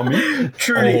into the army.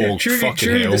 Truly, hell.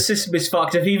 the system is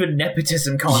fucked if even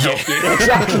nepotism can't help you.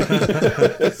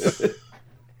 Exactly.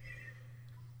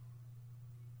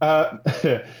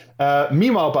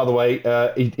 Meanwhile, by the way,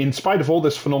 in spite of all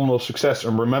this phenomenal success,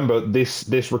 and remember,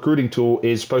 this recruiting tool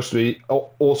is supposed to be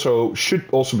should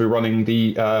also be running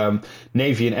the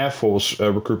Navy and Air Force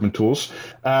recruitment tools.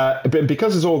 But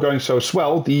because it's all going so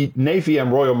swell, the Navy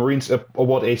and Royal Marines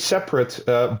award a separate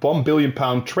 £1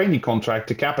 billion training contract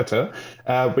to Capita,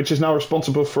 which is now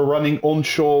responsible for running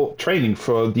onshore training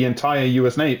for the entire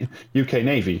UK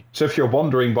Navy. So if you're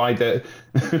wondering why the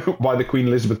Queen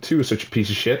Elizabeth II is such a piece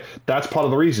of shit, that's part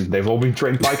of the reason. They've all been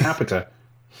trained by Capita.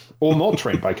 Or not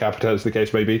trained by Capita, as the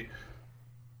case may be.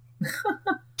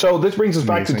 So this brings us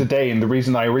back to today, and the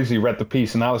reason I originally read the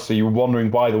piece, and Alistair, you were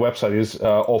wondering why the website is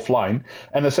offline.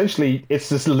 And essentially, it's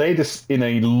this latest in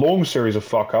a long series of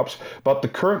fuck-ups, but the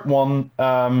current one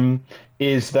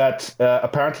is that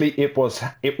apparently it was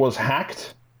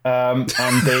hacked, and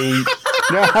they...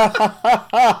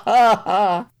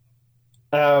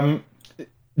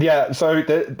 Yeah, so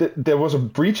there was a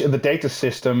breach in the data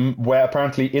system where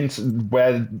apparently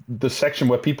where the section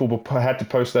where people had to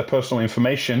post their personal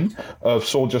information of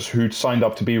soldiers who'd signed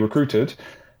up to be recruited.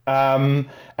 And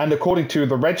according to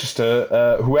the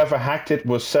register, whoever hacked it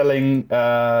was selling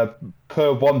per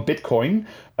 1 Bitcoin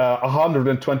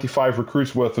 125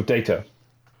 recruits worth of data.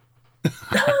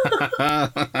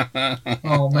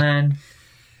 Oh, man.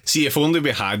 See, if only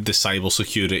we had the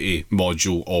cybersecurity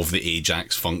module of the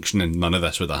Ajax functioning, none of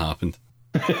this would have happened.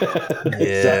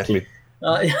 Exactly.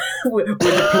 We're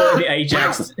deploying the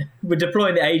Ajax. We're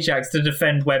deploying the Ajax to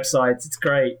defend websites. It's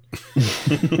great.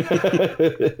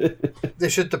 They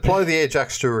should deploy the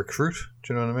Ajax to recruit.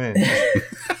 Do you know what I mean?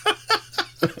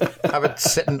 Have it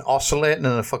sitting oscillating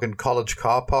in a fucking college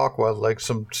car park while like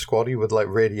some squaddy with like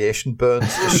radiation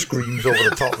burns just screams over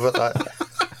the top of it like,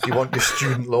 you want your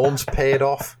student loans paid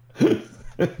off?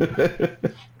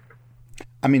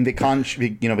 I mean, they can't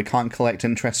collect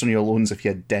interest on your loans if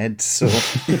you're dead. So,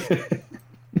 so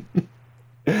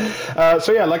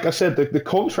yeah, like I said, the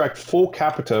contract for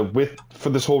Capita for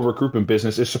this whole recruitment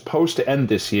business is supposed to end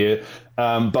this year,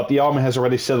 but the Army has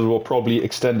already said it will probably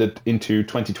extend it into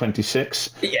 2026.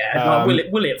 Yeah,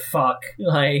 will it fuck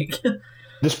like?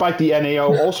 Despite the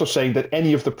NAO also saying that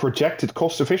any of the projected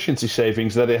cost efficiency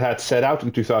savings that it had set out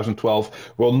in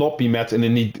 2012 will not be met, and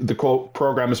indeed the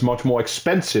program is much more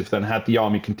expensive than had the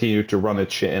Army continued to run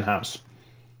its shit in-house.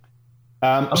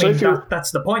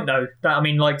 That's the point, though.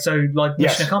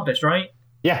 Mission accomplished, right?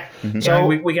 Yeah. Mm-hmm. So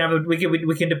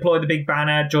we can deploy the big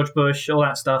banner, George Bush, all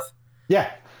that stuff.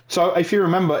 Yeah. So if you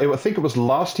remember, I think it was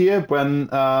last year when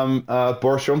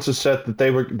Boris Johnson said that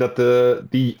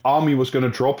the army was going to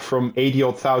drop from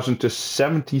 80,000 to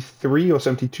 73 or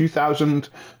 72,000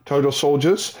 total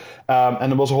soldiers,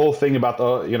 and there was a whole thing about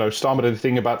Starmer did a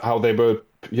thing about how they were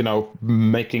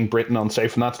making Britain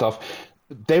unsafe and that stuff.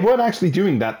 They weren't actually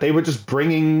doing that. They were just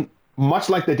bringing, much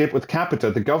like they did with Capita,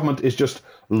 the government is just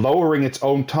lowering its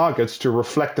own targets to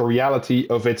reflect the reality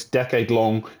of its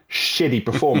decade-long shitty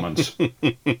performance.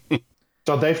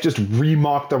 So they've just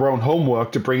remarked their own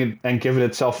homework to bring it and give it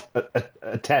itself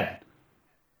a 10.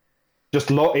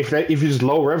 If you just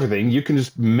lower everything, you can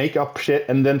just make up shit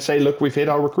and then say, look, we've hit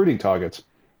our recruiting targets.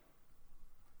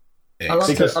 I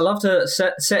love to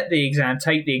set the exam,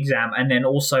 take the exam, and then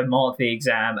also mark the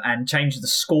exam and change the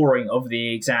scoring of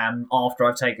the exam after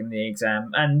I've taken the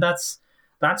exam, and that's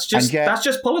just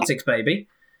politics, baby.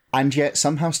 And yet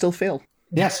somehow still fail.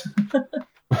 Yes,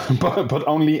 but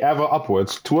only ever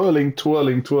upwards, twirling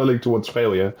towards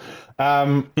failure.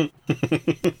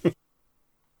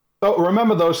 So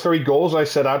remember those 3 goals I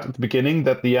set out at the beginning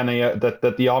that the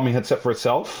that the Army had set for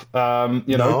itself.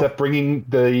 That bringing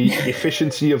the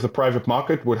efficiency of the private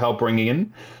market would help bringing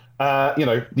in.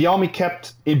 The Army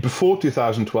before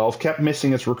 2012 kept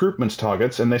missing its recruitment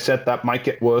targets, and they said that might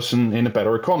get worse in a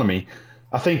better economy.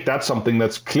 I think that's something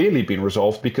that's clearly been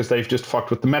resolved because they've just fucked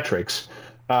with the metrics.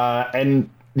 And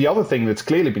the other thing that's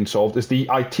clearly been solved is the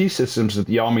IT systems that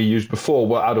the Army used before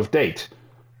were out of date.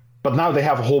 But now they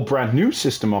have a whole brand new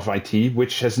system of IT,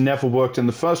 which has never worked in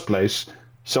the first place.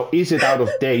 So is it out of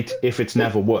date if it's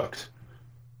never worked?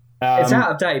 It's out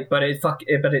of date, but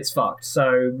it's fucked.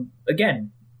 So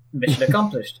again, mission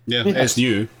accomplished. Yeah, it's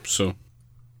new. So,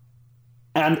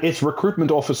 and its recruitment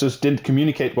officers didn't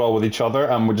communicate well with each other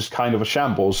and were just kind of a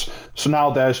shambles. So now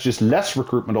there's just less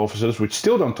recruitment officers, which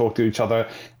still don't talk to each other,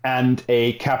 and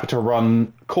a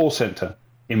Capita-run call center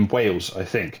in Wales, I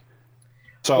think.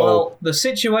 So, well, the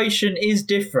situation is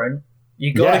different.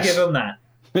 You got to give them that.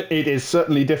 It is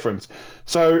certainly different.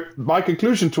 So my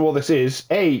conclusion to all this is,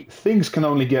 A, things can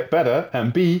only get better,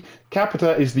 and B,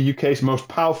 Capita is the UK's most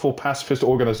powerful pacifist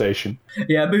organisation.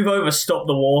 Yeah, move over, stop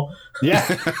the war. Yeah.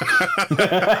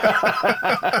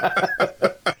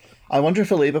 I wonder if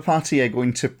the Labour Party are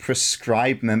going to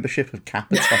prescribe membership of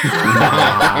Capita.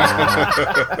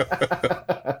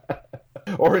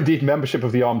 Or indeed membership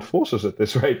of the armed forces at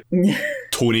this rate.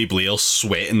 Tony Blair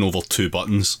sweating over 2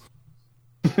 buttons.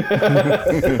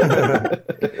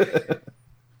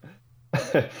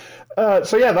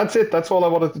 So yeah, that's it. That's all I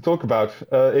wanted to talk about.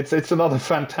 It's another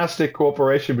fantastic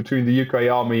cooperation between the UK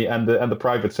Army and the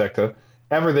private sector.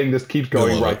 Everything just keeps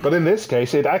going right. But in this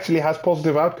case, it actually has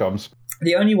positive outcomes.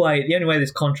 The only way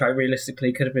this contract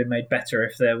realistically could have been made better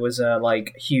if there was a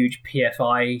huge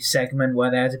PFI segment where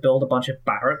they had to build a bunch of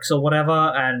barracks or whatever,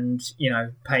 and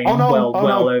paying well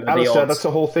over the Alistair, odds. that's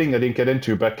the whole thing I didn't get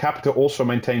into. But Capita also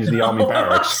maintains the army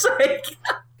barracks.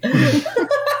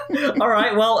 All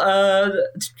right, well,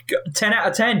 10 out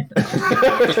of 10.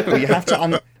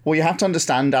 What you have to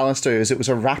understand, Alistair, is it was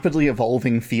a rapidly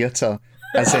evolving theatre,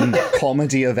 as in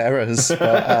comedy of errors.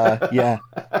 But yeah.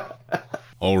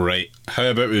 All right, how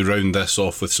about we round this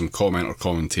off with some comment or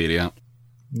commentariat?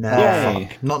 Nah,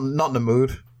 not in the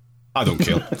mood. I don't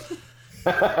care.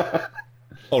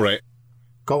 All right.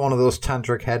 Got one of those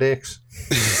tantric headaches.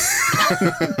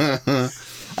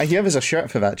 I hear there's a shirt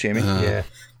for that, Jamie. Yeah,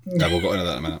 we'll go into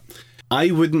that in a minute.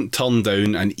 I wouldn't turn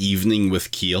down an evening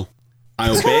with Keir.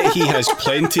 I'll bet he has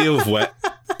plenty of wit,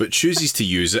 but chooses to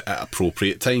use it at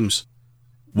appropriate times.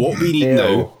 What we need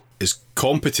now is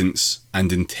competence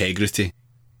and integrity.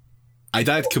 I'd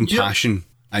add compassion,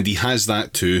 and he has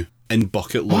that too, in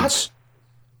bucket loads.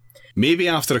 Maybe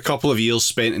after a couple of years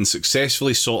spent in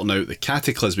successfully sorting out the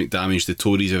cataclysmic damage the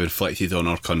Tories have inflicted on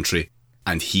our country,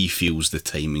 and he feels the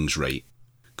timing's right.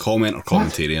 Comment or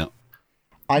commentariat?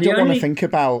 I don't want to think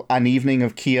about an evening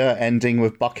of Keir ending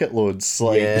with bucket loads.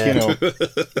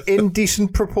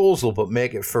 Indecent proposal, but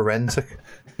make it forensic.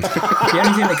 The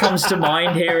only thing that comes to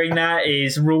mind hearing that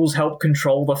is rules help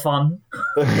control the fun.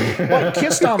 Well, Keir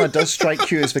Starmer does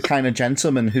strike you as the kind of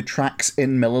gentleman who tracks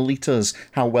in millilitres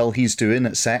how well he's doing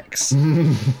at sex.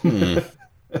 I'm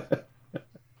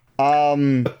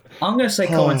going to say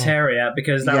commentariat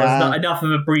because that was not enough of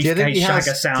a briefcase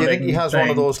shagger sounding. Do you think he has one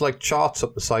of those charts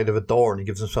up the side of a door and he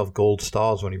gives himself gold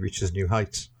stars when he reaches new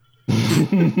heights?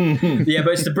 Yeah,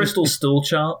 but it's the Bristol stool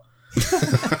chart.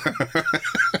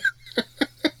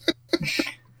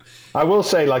 I will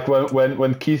say,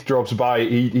 when Keith drops by,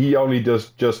 he only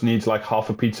just needs half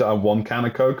a pizza and 1 can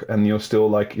of Coke, and you're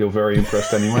still you're very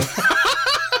impressed anyway.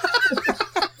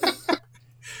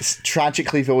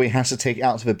 Tragically, though, he has to take it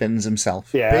out to the bins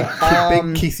himself. Yeah, big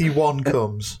Keithy 1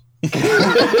 comes.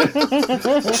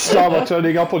 Starmer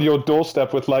turning up on your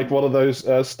doorstep with one of those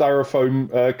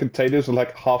styrofoam containers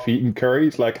with half-eaten curry.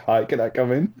 It's hi, can I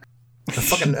come in?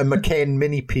 A McCain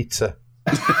mini pizza.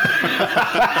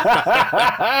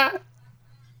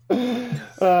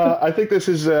 I think this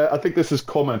is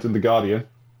comment in the Guardian.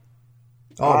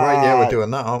 Oh right, yeah, we're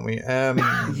doing that, aren't we?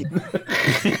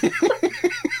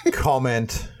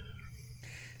 Comment.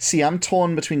 See, I'm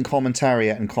torn between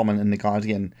commentariat and comment in the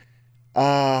Guardian.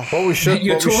 What we should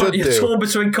you're do. torn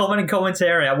between comment and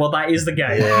commentariat. Well, that is the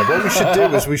game. Yeah, what we should do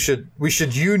is we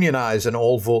should unionise and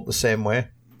all vote the same way.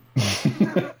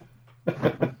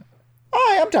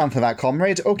 I'm down for that,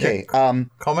 comrade. Okay. Yeah.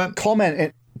 Comment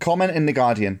in the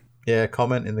Guardian. Yeah,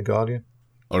 comment in the Guardian.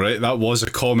 All right, that was a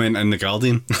comment in the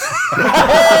Guardian.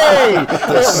 Hey, it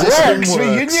works.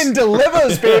 The union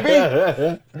delivers,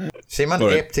 baby. See, man,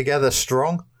 right. ape together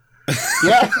strong.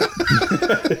 Yeah.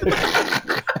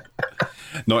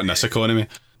 Not in this economy.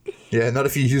 Yeah, not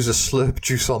if you use a slurp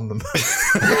juice on them.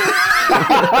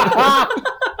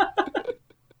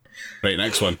 Right,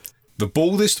 next one. The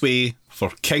boldest way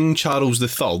for King Charles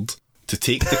III to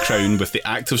take the crown with the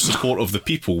active support of the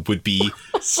people would be...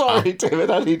 Sorry, David,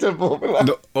 I need to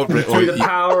moment. No, Through the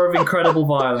power of incredible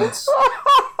violence.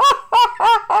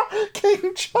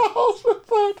 King Charles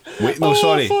III. Wait, no,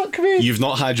 sorry. Fuck me. You've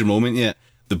not had your moment yet.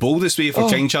 The boldest way for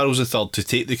King Charles III to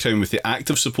take the crown with the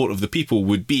active support of the people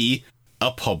would be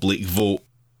a public vote.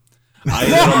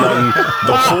 Either among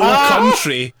the whole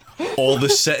country or the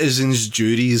citizens'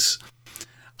 juries.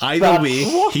 Either way,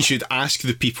 he should ask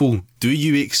the people, do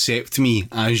you accept me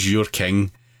as your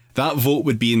king? That vote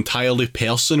would be entirely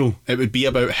personal. It would be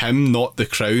about him, not the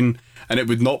crown, and it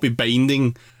would not be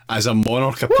binding. As a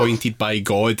monarch appointed by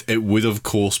God, it would of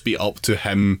course be up to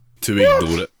him to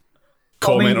ignore it.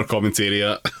 Comment or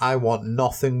commentariat? I want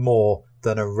nothing more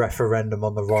than a referendum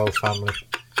on the royal family.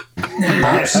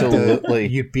 Absolutely.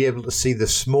 You'd be able to see the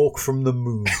smoke from the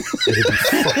moon. It'd be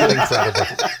fucking incredible.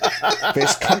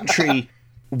 This country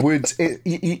would...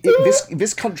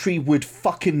 this country would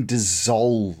fucking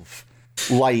dissolve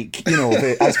like, you know,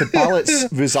 as the ballot's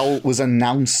result was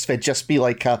announced, there'd just be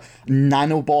like a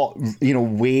nanobot, you know,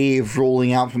 wave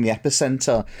rolling out from the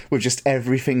epicenter with just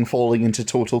everything falling into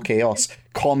total chaos.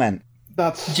 Comment.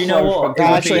 That's Do you know what?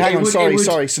 Actually, hang on.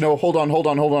 Sorry. So no, hold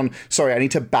on. Sorry, I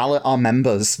need to ballot our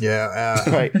members. Yeah.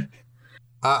 Right.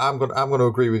 I'm gonna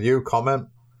agree with you. Comment.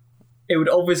 It would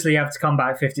obviously have to come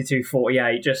back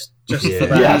 52-48 just for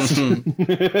that. Yes.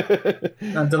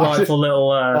 A delightful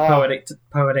little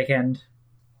poetic end.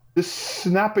 The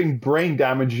snapping brain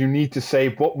damage you need to say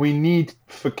what we need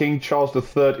for King Charles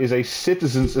III is a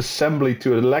citizens' assembly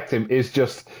to elect him is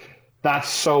just, that's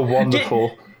so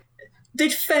wonderful.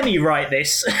 Did Femi write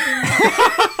this?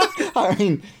 I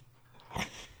mean,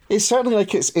 it's certainly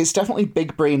like it's definitely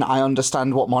big brain. I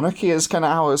understand what monarchy is kind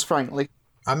of hours, frankly.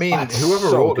 I mean, That's whoever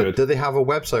so wrote good. it, do they have a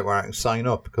website where I can sign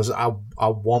up? Because I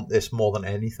want this more than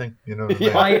anything. You know what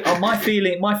I mean? My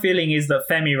feeling is that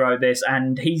Femi wrote this,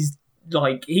 and he's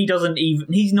not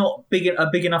a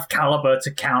big enough caliber to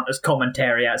count as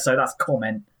commentariat. So that's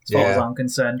comment, as far as I'm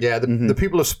concerned. Yeah, the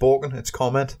people have spoken. It's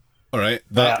comment. All right,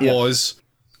 that was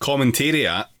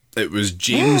commentariat. It was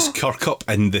James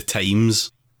Kirkup in the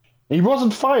Times. He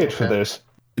wasn't fired for this.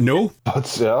 No,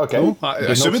 But, okay. no, Did not see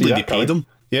assumedly that they paid coming. him.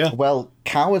 Yeah. Well,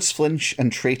 cowards flinch and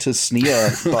traitors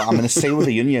sneer, but I'm going to stay with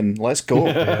the Union. Let's go.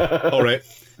 All right.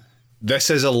 This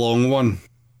is a long one,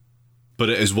 but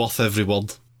it is worth every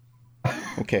word.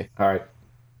 Okay. All right.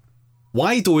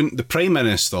 Why don't the Prime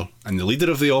Minister and the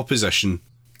Leader of the Opposition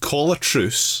call a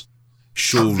truce,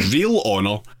 show real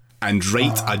honour, and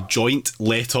write a joint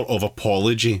letter of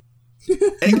apology?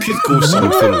 It could go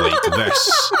something like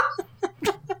this.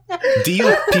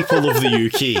 Dear people of the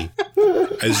UK,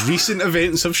 as recent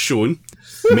events have shown,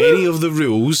 many of the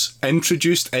rules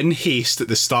introduced in haste at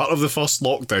the start of the first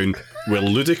lockdown were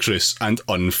ludicrous and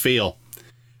unfair.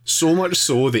 So much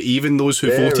so that even those who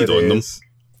voted on them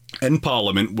in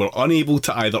Parliament were unable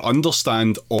to either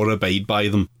understand or abide by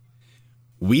them.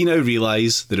 We now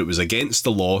realise that it was against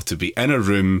the law to be in a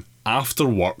room after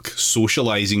work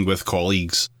socialising with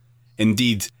colleagues.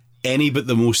 Indeed, any but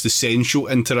the most essential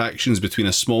interactions between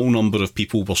a small number of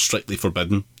people were strictly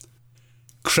forbidden.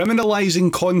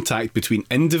 Criminalising contact between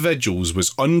individuals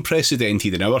was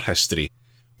unprecedented in our history.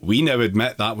 We now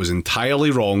admit that was entirely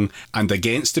wrong and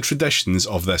against the traditions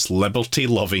of this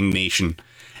liberty-loving nation.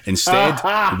 Instead,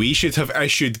 we should have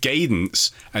issued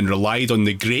guidance and relied on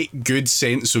the great good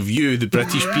sense of you, the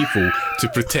British people, to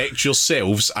protect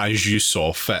yourselves as you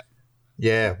saw fit.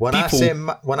 Yeah, when I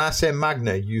say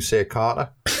Magna, you say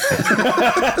Carter.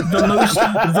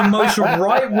 The most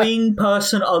right-wing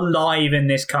person alive in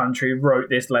this country wrote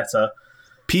this letter.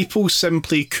 People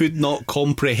simply could not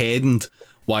comprehend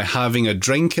why having a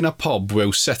drink in a pub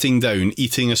while sitting down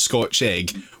eating a Scotch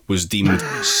egg was deemed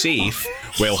safe,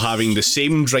 while having the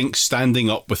same drink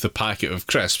standing up with a packet of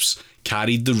crisps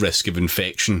carried the risk of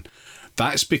infection.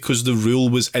 That's because the rule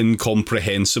was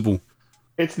incomprehensible.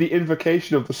 It's the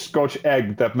invocation of the Scotch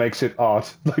egg that makes it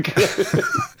art.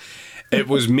 It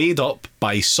was made up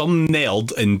by some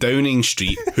nerd in Downing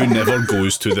Street who never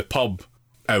goes to the pub.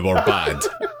 Our bad.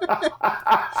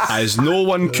 As no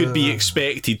one could be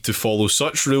expected to follow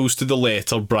such rules to the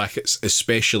letter, brackets,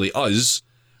 especially us,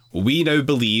 we now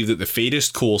believe that the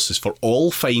fairest course is for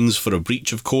all fines for a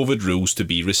breach of COVID rules to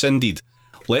be rescinded.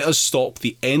 Let us stop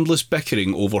the endless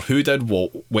bickering over who did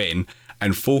what when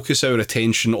and focus our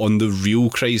attention on the real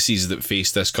crises that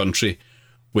face this country.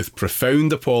 With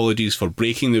profound apologies for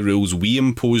breaking the rules we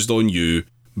imposed on you,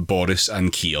 Boris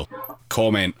and Keir.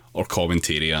 Comment or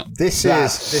commentariat. This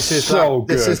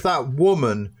is that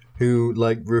woman who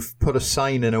put a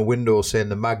sign in a window saying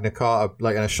the Magna Carta,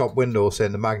 like in a shop window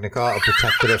saying the Magna Carta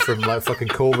protected her from like fucking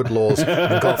COVID laws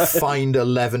and got fined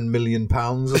 £11 million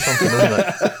or something,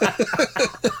 isn't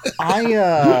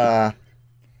it?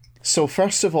 So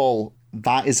first of all,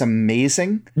 that is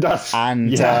amazing. That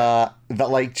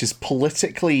just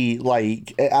politically,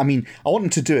 I mean, I want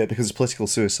them to do it because it's political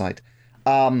suicide.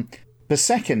 But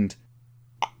second,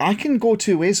 I can go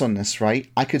two ways on this, right?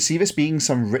 I could see this being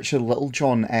some Richard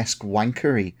Littlejohn-esque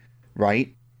wankery,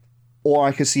 right? Or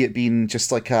I could see it being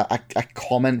just like a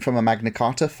comment from a Magna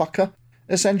Carta fucker,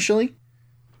 essentially.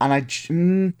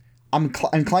 And I'm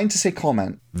inclined to say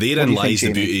comment. Therein lies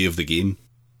the beauty of the game.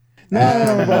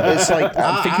 No, but it's like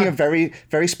I'm thinking of very,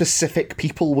 very specific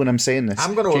people when I'm saying this.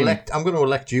 I'm going to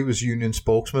elect you as union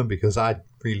spokesman because I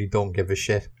really don't give a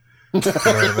shit. You know what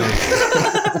I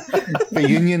mean? The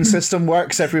union system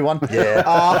works, everyone.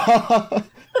 Yeah.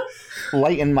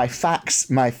 Lighting my fat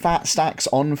stacks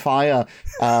on fire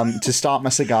to start my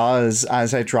cigars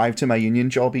as I drive to my union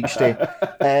job each day.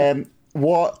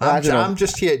 What? I don't know. I'm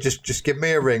just here. Just give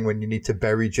me a ring when you need to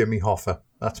bury Jimmy Hoffa.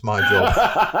 That's my job.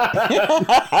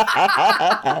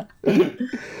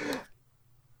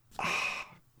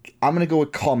 I'm going to go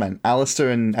with comment.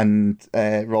 Alistair and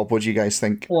Rob, what do you guys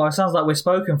think? Well, it sounds like we're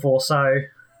spoken for, so...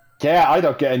 Yeah, I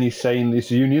don't get any say in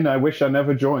this union. I wish I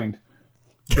never joined.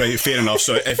 Right, fair enough.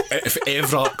 So if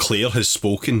ever Claire has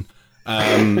spoken,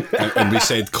 and we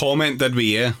said comment, did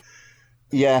we? Yeah.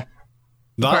 Yeah.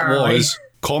 That Apparently. was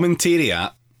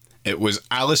commentariat. It was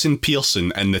Alison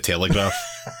Pearson in the Telegraph.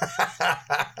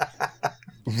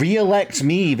 Re-elect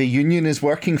me. The union is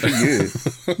working for you.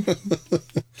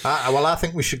 Well, I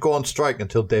think we should go on strike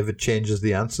until David changes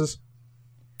the answers.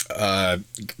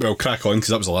 Well, crack on, because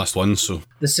that was the last one, so...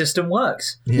 The system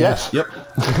works. Yes. Yep.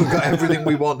 We got everything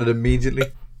we wanted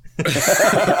immediately.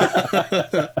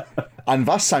 And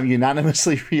thus I'm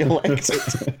unanimously re-elected.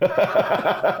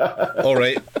 All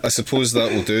right, I suppose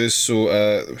that will do.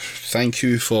 So, thank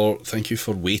you for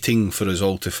waiting for us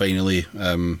all to finally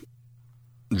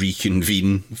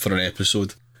reconvene for an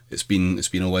episode. It's been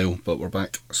a while, but we're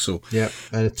back. So Yeah,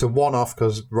 and it's a one-off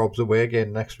because Rob's away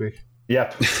again next week.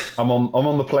 Yep. I'm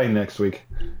on the plane next week.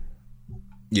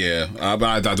 yeah, but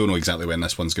I don't know exactly when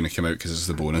this one's going to come out because it's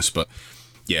the bonus. But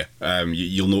yeah,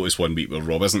 you'll notice 1 week where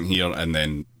Rob isn't here, and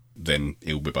then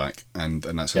he'll be back, and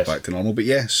that's Yes. back to normal. But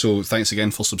yeah, so thanks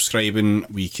again for subscribing.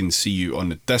 We can see you on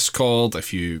the Discord.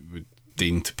 If you would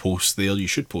deign to post there, you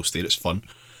should post there. It's fun.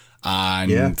 And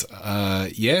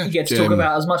yeah, You get to talk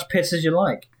about as much piss as you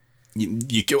like.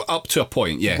 you go up to a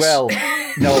point. Yes. Well,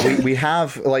 no, we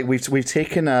have we've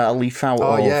taken a leaf out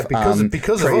Oh of yeah, because of Priti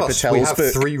us, we Patel's have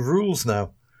book. 3 rules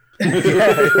now.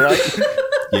 Yeah, right.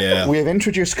 yeah. We have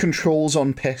introduced controls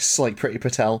on piss like Priti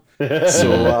Patel.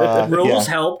 So Rules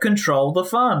yeah. help control the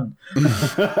fun.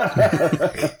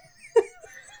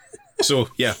 So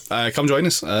yeah, come join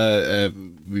us.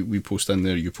 We post in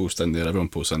there, you post in there, everyone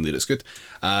posts in there. It's good.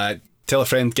 Tell a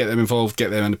friend, get them involved, get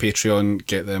them on the Patreon,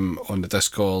 get them on the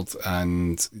Discord,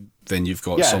 and then you've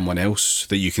got someone else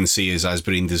that you can see is as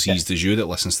brain diseased as you that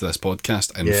listens to this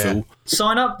podcast in full.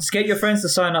 Sign up. Get your friends to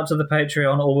sign up to the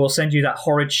Patreon, or we'll send you that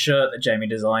horrid shirt that Jamie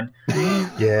designed.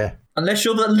 Yeah. Unless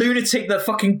you're the lunatic that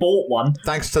fucking bought one.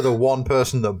 Thanks to the one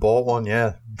person that bought one,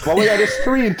 yeah. Well, yeah, there's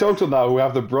 3 in total now who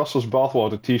have the Brussels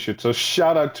bathwater T-shirt. So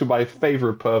shout out to my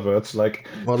favorite perverts. Like,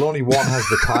 Well, only one has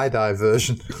the tie-dye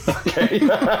version.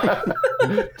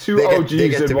 2 They OGs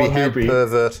get and to be 1 head newbie.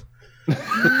 pervert.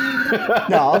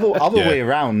 No, other way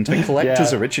around. The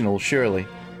collector's Yeah. original, surely.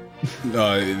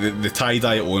 The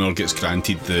tie-dye owner gets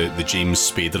granted the James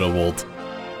Spader Award.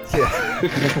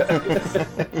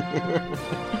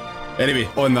 Anyway,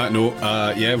 on that note,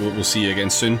 we'll see you again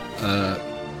soon.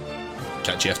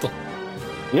 Catch you after.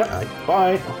 Yep.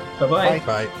 Bye. Bye-bye.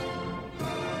 Bye.